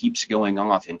noise that keeps going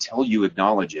off until you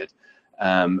acknowledge it,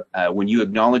 when you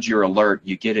acknowledge your alert,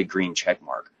 you get a green check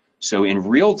mark. So in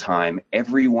real time,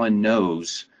 everyone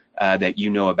knows that you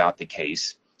know about the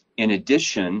case. In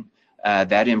addition,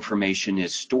 that information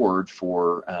is stored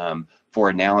for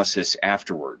analysis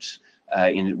afterwards,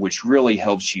 which really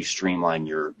helps you streamline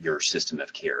your system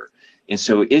of care. And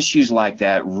so issues like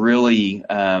that really,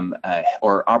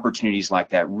 or opportunities like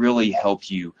that, really help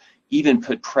you even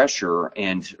put pressure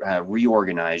and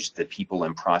reorganize the people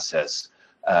and process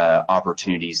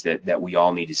opportunities that we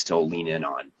all need to still lean in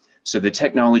on. So the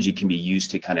technology can be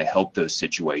used to kind of help those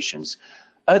situations.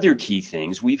 Other key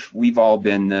things, we've all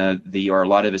been or a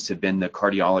lot of us have been the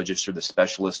cardiologist or the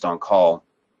specialist on call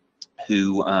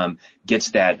who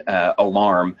gets that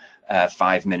alarm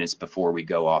 5 minutes before we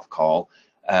go off call,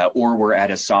 or we're at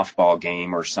a softball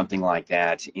game or something like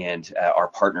that, and our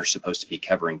partner's supposed to be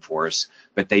covering for us,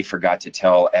 but they forgot to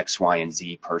tell X, Y, and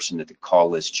Z person that the call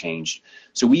list changed.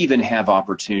 So we even have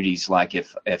opportunities like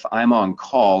if I'm on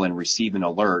call and receive an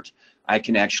alert, I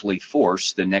can actually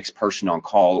force the next person on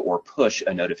call or push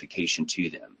a notification to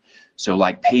them. So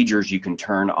like pagers, you can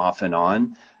turn off and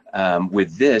on.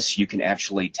 With this, you can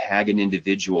actually tag an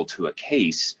individual to a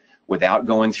case without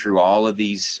going through all of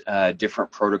these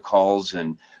different protocols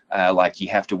and like you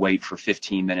have to wait for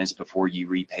 15 minutes before you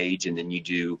repage, and then you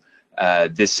do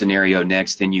this scenario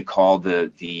next, then you call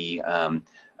the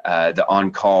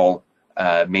on-call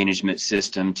management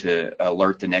system to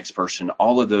alert the next person.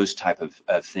 All of those type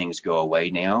of things go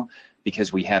away now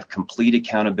because we have complete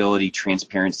accountability,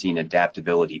 transparency, and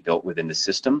adaptability built within the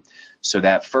system. So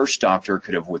that first doctor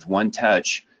could have, with one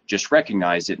touch, just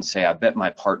recognized it and say, I bet my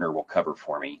partner will cover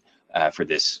for me for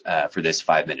this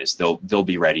 5 minutes. They'll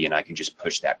be ready, and I can just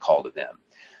push that call to them.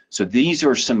 So these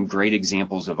are some great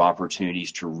examples of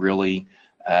opportunities to really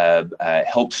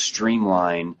help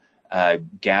streamline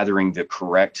gathering the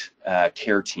correct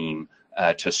care team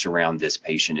to surround this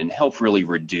patient and help really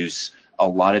reduce a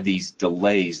lot of these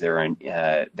delays that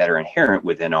are inherent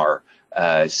within our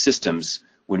systems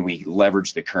when we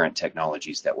leverage the current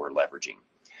technologies that we're leveraging.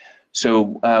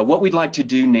 So what we'd like to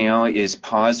do now is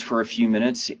pause for a few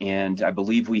minutes, and I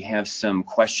believe we have some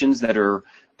questions that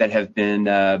have been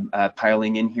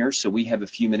piling in here. So we have a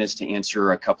few minutes to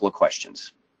answer a couple of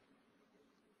questions.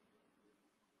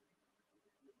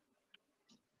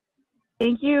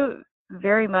 Thank you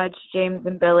very much, James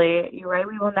and Billy. You're right,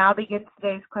 we will now begin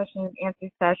today's question and answer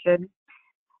session.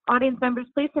 Audience members,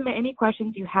 please submit any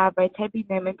questions you have by typing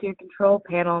them into your control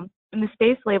panel in the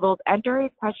space labeled Enter a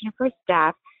Question for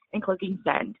Staff and clicking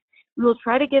Send. We will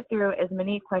try to get through as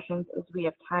many questions as we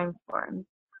have time for. And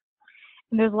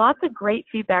there's lots of great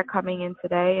feedback coming in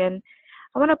today, and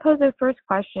I want to pose a first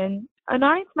question. An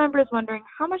audience member is wondering,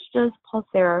 how much does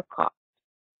Pulsera cost?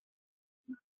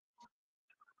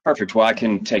 Perfect. Well, I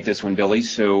can take this one, Billy.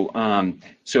 So,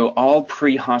 all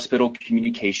pre-hospital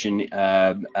communication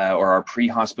or our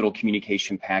pre-hospital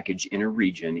communication package in a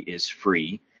region is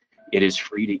free. It is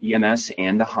free to EMS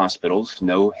and the hospitals,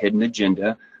 no hidden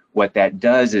agenda. What that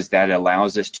does is that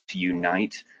allows us to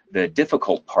unite the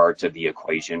difficult parts of the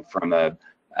equation from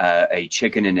a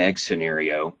chicken and egg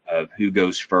scenario of who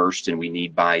goes first and we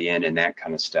need buy-in and that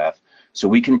kind of stuff. So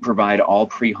we can provide all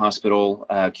pre-hospital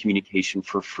communication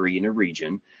for free in a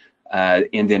region.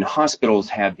 And then hospitals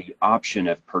have the option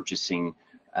of purchasing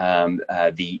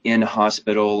the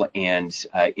in-hospital and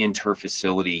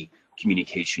inter-facility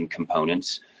communication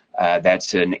components.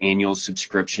 That's an annual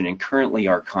subscription, and currently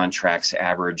our contracts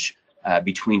average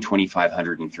between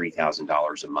 $2,500 and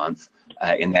 $3,000 a month,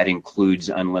 and that includes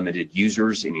unlimited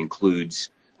users and includes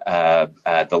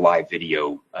the live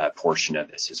video portion of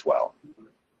this as well.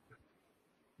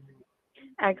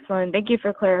 Excellent. Thank you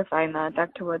for clarifying that,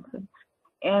 Dr. Woodson.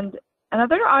 And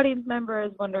another audience member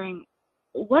is wondering,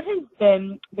 what has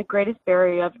been the greatest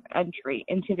barrier of entry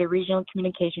into the regional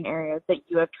communication areas that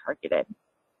you have targeted?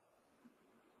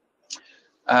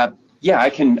 Yeah, I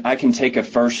can take a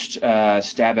first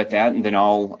stab at that, and then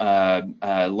I'll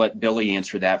let Billy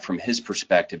answer that from his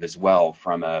perspective as well,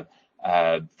 from a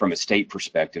state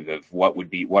perspective of what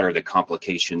are the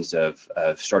complications of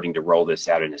starting to roll this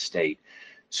out in a state.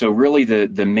 So really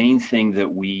the main thing that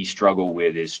we struggle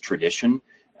with is tradition,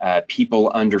 people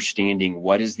understanding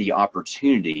what is the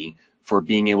opportunity for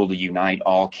being able to unite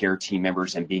all care team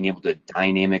members and being able to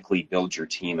dynamically build your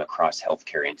team across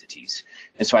healthcare entities.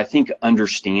 And so I think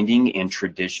understanding and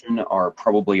tradition are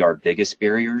probably our biggest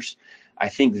barriers. I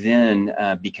think then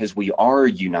because we are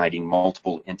uniting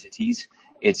multiple entities,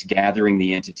 it's gathering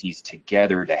the entities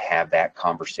together to have that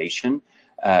conversation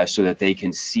so that they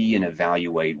can see and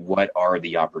evaluate what are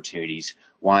the opportunities.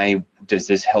 Why does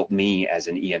this help me as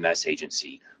an EMS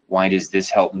agency? Why does this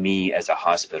help me as a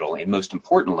hospital? And most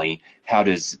importantly, how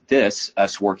does this,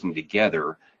 us working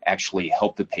together, actually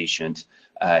help the patient,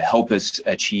 help us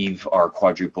achieve our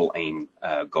quadruple aim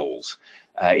goals?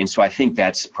 And so I think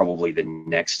that's probably the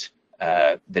next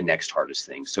hardest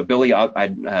thing. So Billy,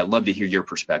 I'd love to hear your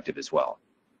perspective as well.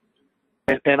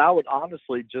 And I would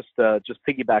honestly just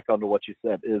piggyback onto what you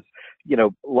said is, you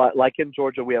know, like in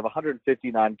Georgia, we have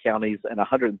 159 counties and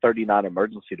 139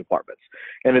 emergency departments.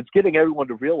 And it's getting everyone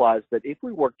to realize that if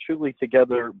we work truly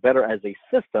together better as a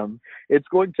system, it's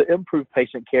going to improve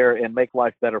patient care and make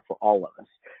life better for all of us.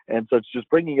 And so it's just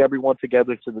bringing everyone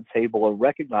together to the table and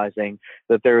recognizing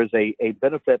that there is a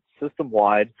benefit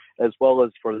system-wide as well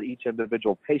as for each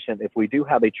individual patient if we do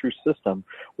have a true system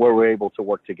where we're able to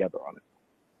work together on it.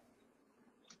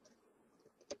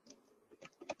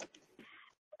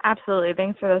 Absolutely.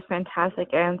 Thanks for those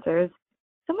fantastic answers.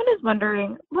 Someone is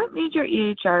wondering, what major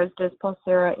EHRs does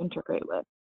Pulsera integrate with?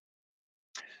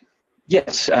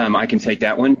 Yes, I can take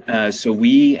that one. So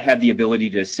we have the ability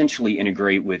to essentially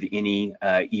integrate with any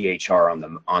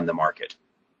EHR on the market.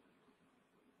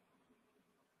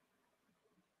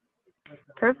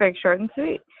 Perfect, short and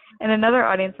sweet. And another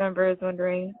audience member is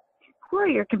wondering, who are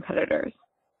your competitors?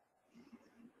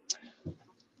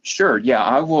 Sure. Yeah,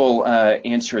 I will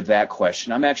answer that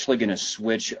question. I'm actually going to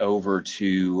switch over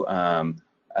to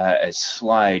a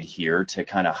slide here to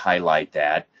kind of highlight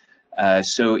that.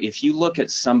 So if you look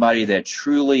at somebody that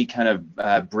truly kind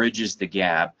of bridges the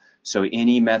gap, so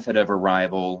any method of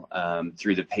arrival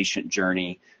through the patient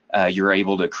journey, you're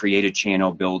able to create a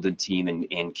channel, build a team,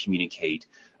 and communicate.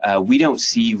 We don't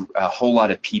see a whole lot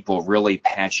of people really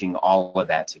patching all of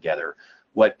that together.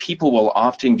 What people will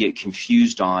often get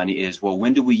confused on is, well,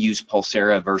 when do we use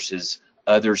Pulsera versus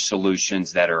other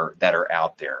solutions that are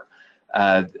out there?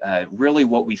 Really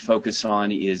what we focus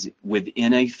on is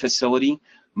within a facility.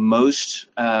 Most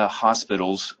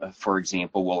hospitals, for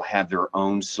example, will have their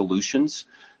own solutions.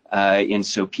 And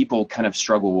so people kind of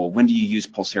struggle, well, when do you use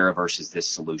Pulsera versus this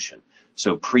solution?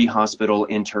 So pre-hospital,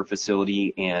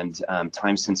 inter-facility, and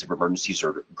time-sensitive emergencies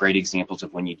are great examples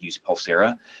of when you'd use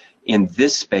Pulsera. In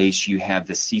this space, you have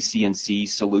the CCNC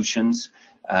solutions.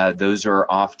 Those are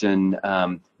often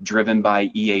driven by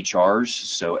EHRs,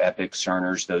 so Epic,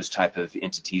 Cerners, those type of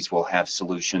entities will have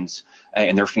solutions,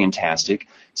 and they're fantastic.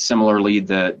 Similarly,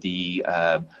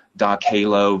 the Doc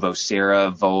Halo,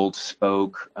 Vocera, Volt,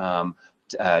 Spoke,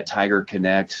 Tiger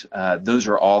Connect, those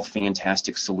are all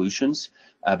fantastic solutions,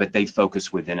 but they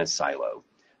focus within a silo.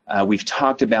 We've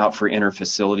talked about for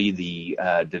interfacility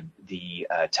the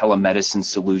telemedicine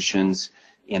solutions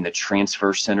and the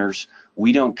transfer centers.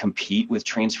 We don't compete with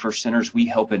transfer centers. We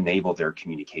help enable their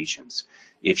communications.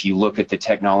 If you look at the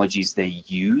technologies they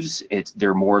use,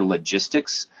 they're more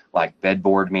logistics like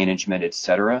bedboard management,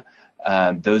 etc.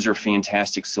 Those are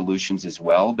fantastic solutions as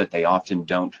well, but they often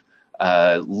don't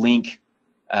link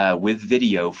with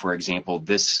video, for example,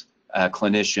 this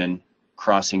clinician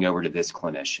crossing over to this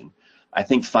clinician. I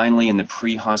think finally in the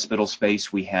pre-hospital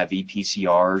space, we have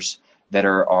EPCRs that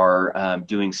are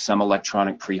doing some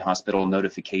electronic pre-hospital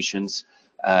notifications.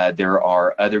 There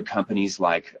are other companies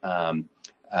like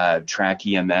Track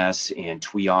EMS and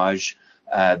Triage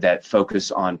that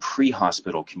focus on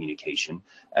pre-hospital communication.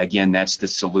 Again, that's the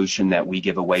solution that we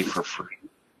give away for free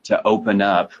to open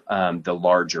up the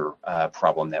larger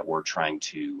problem that we're trying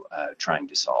to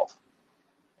solve.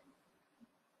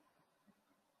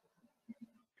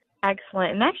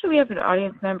 Excellent. And actually, we have an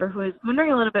audience member who is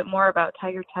wondering a little bit more about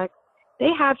TigerText. They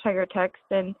have TigerText,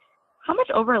 and how much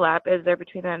overlap is there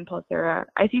between that and Pulsera?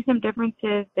 I see some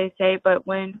differences, they say, but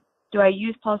when do I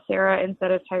use Pulsera instead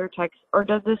of TigerText, or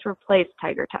does this replace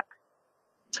TigerText?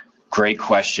 Great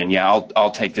question. Yeah,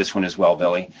 I'll take this one as well,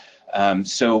 Billy.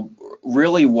 So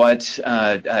really what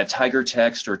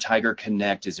TigerText or Tiger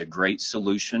Connect is a great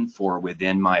solution for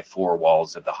within my four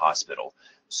walls of the hospital.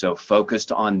 So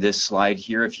focused on this slide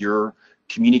here, if you're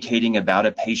communicating about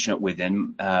a patient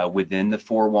within the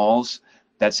four walls,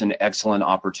 that's an excellent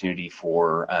opportunity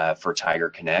for Tiger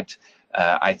Connect.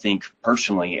 I think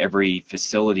personally, every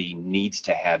facility needs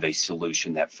to have a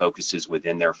solution that focuses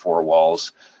within their four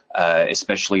walls,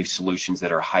 especially solutions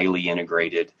that are highly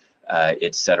integrated,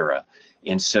 et cetera.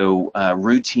 And so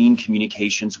routine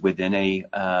communications within a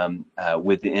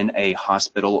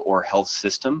hospital or health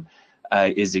system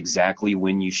is exactly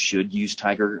when you should use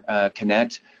Tiger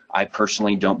Connect. I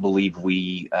personally don't believe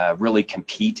we really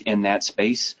compete in that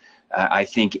space. I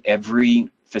think every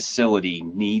facility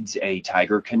needs a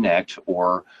Tiger Connect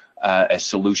or a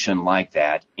solution like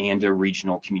that and a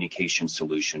regional communication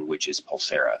solution, which is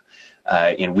Pulsera.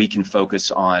 And we can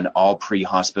focus on all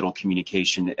pre-hospital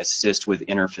communication, assist with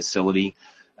inter-facility,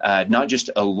 not just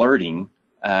alerting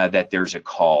that there's a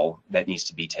call that needs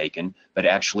to be taken, but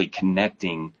actually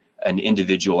connecting an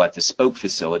individual at the Spoke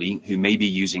facility who may be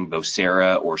using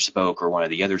Vocera or Spoke or one of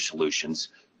the other solutions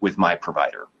with my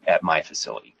provider at my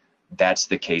facility. That's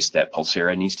the case that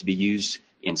Pulsera needs to be used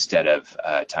instead of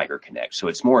Tiger Connect. So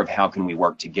it's more of how can we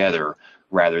work together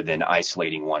rather than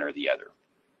isolating one or the other.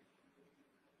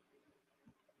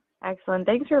 Excellent.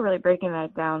 Thanks for really breaking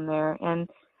that down there. And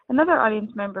another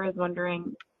audience member is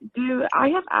wondering, do I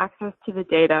have access to the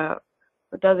data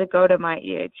or does it go to my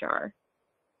EHR?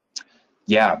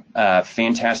 Yeah,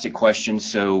 fantastic question.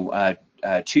 So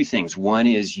two things. One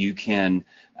is you can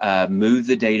move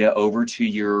the data over to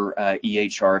your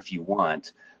EHR if you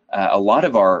want. A lot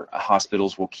of our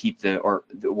hospitals will keep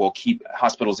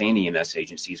hospitals and EMS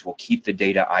agencies will keep the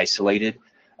data isolated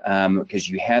because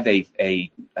you have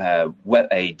a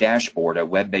dashboard, a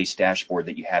web-based dashboard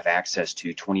that you have access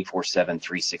to 24/7,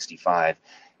 365,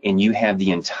 and you have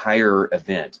the entire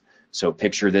event. So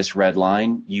picture this red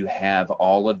line, you have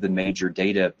all of the major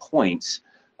data points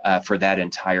for that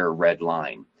entire red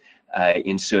line.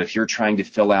 And so if you're trying to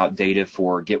fill out data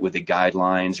for Get With The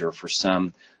Guidelines or for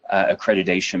some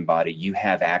accreditation body, you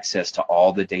have access to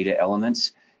all the data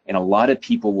elements, and a lot of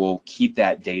people will keep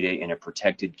that data in a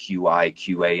protected QI,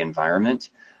 QA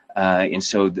environment. And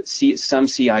so some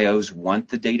CIOs want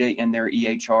the data in their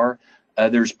EHR.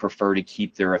 Others prefer to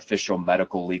keep their official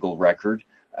medical legal record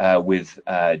with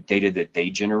data that they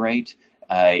generate.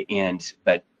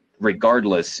 But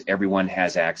regardless, everyone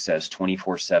has access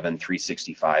 24/7,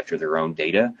 365 to their own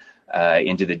data,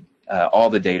 into all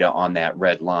the data on that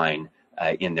red line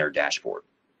in their dashboard.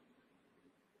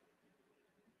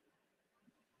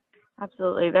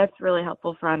 Absolutely, that's really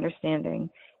helpful for understanding.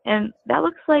 And that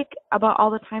looks like about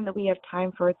all the time that we have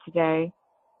time for today.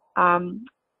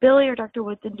 Billy or Dr.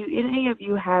 Woodson, do any of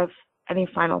you have any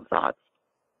final thoughts?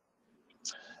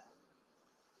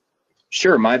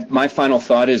 Sure. My final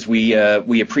thought is we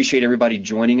appreciate everybody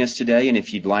joining us today, and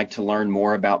if you'd like to learn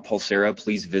more about Pulsera,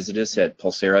 please visit us at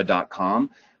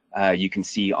pulsera.com. You can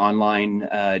see online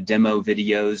demo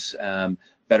videos.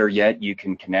 Better yet, you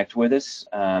can connect with us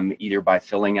either by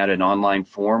filling out an online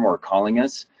form or calling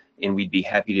us, and we'd be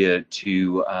happy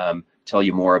to tell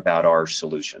you more about our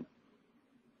solution.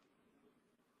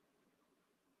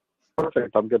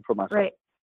 Perfect. I'm good for myself.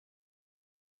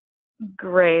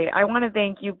 Great. I want to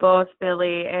thank you both,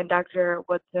 Billy and Dr.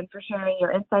 Woodson, for sharing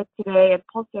your insights today, and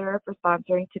Pulsera for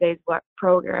sponsoring today's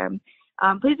program.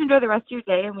 Please enjoy the rest of your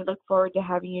day, and we look forward to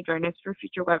having you join us for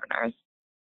future webinars.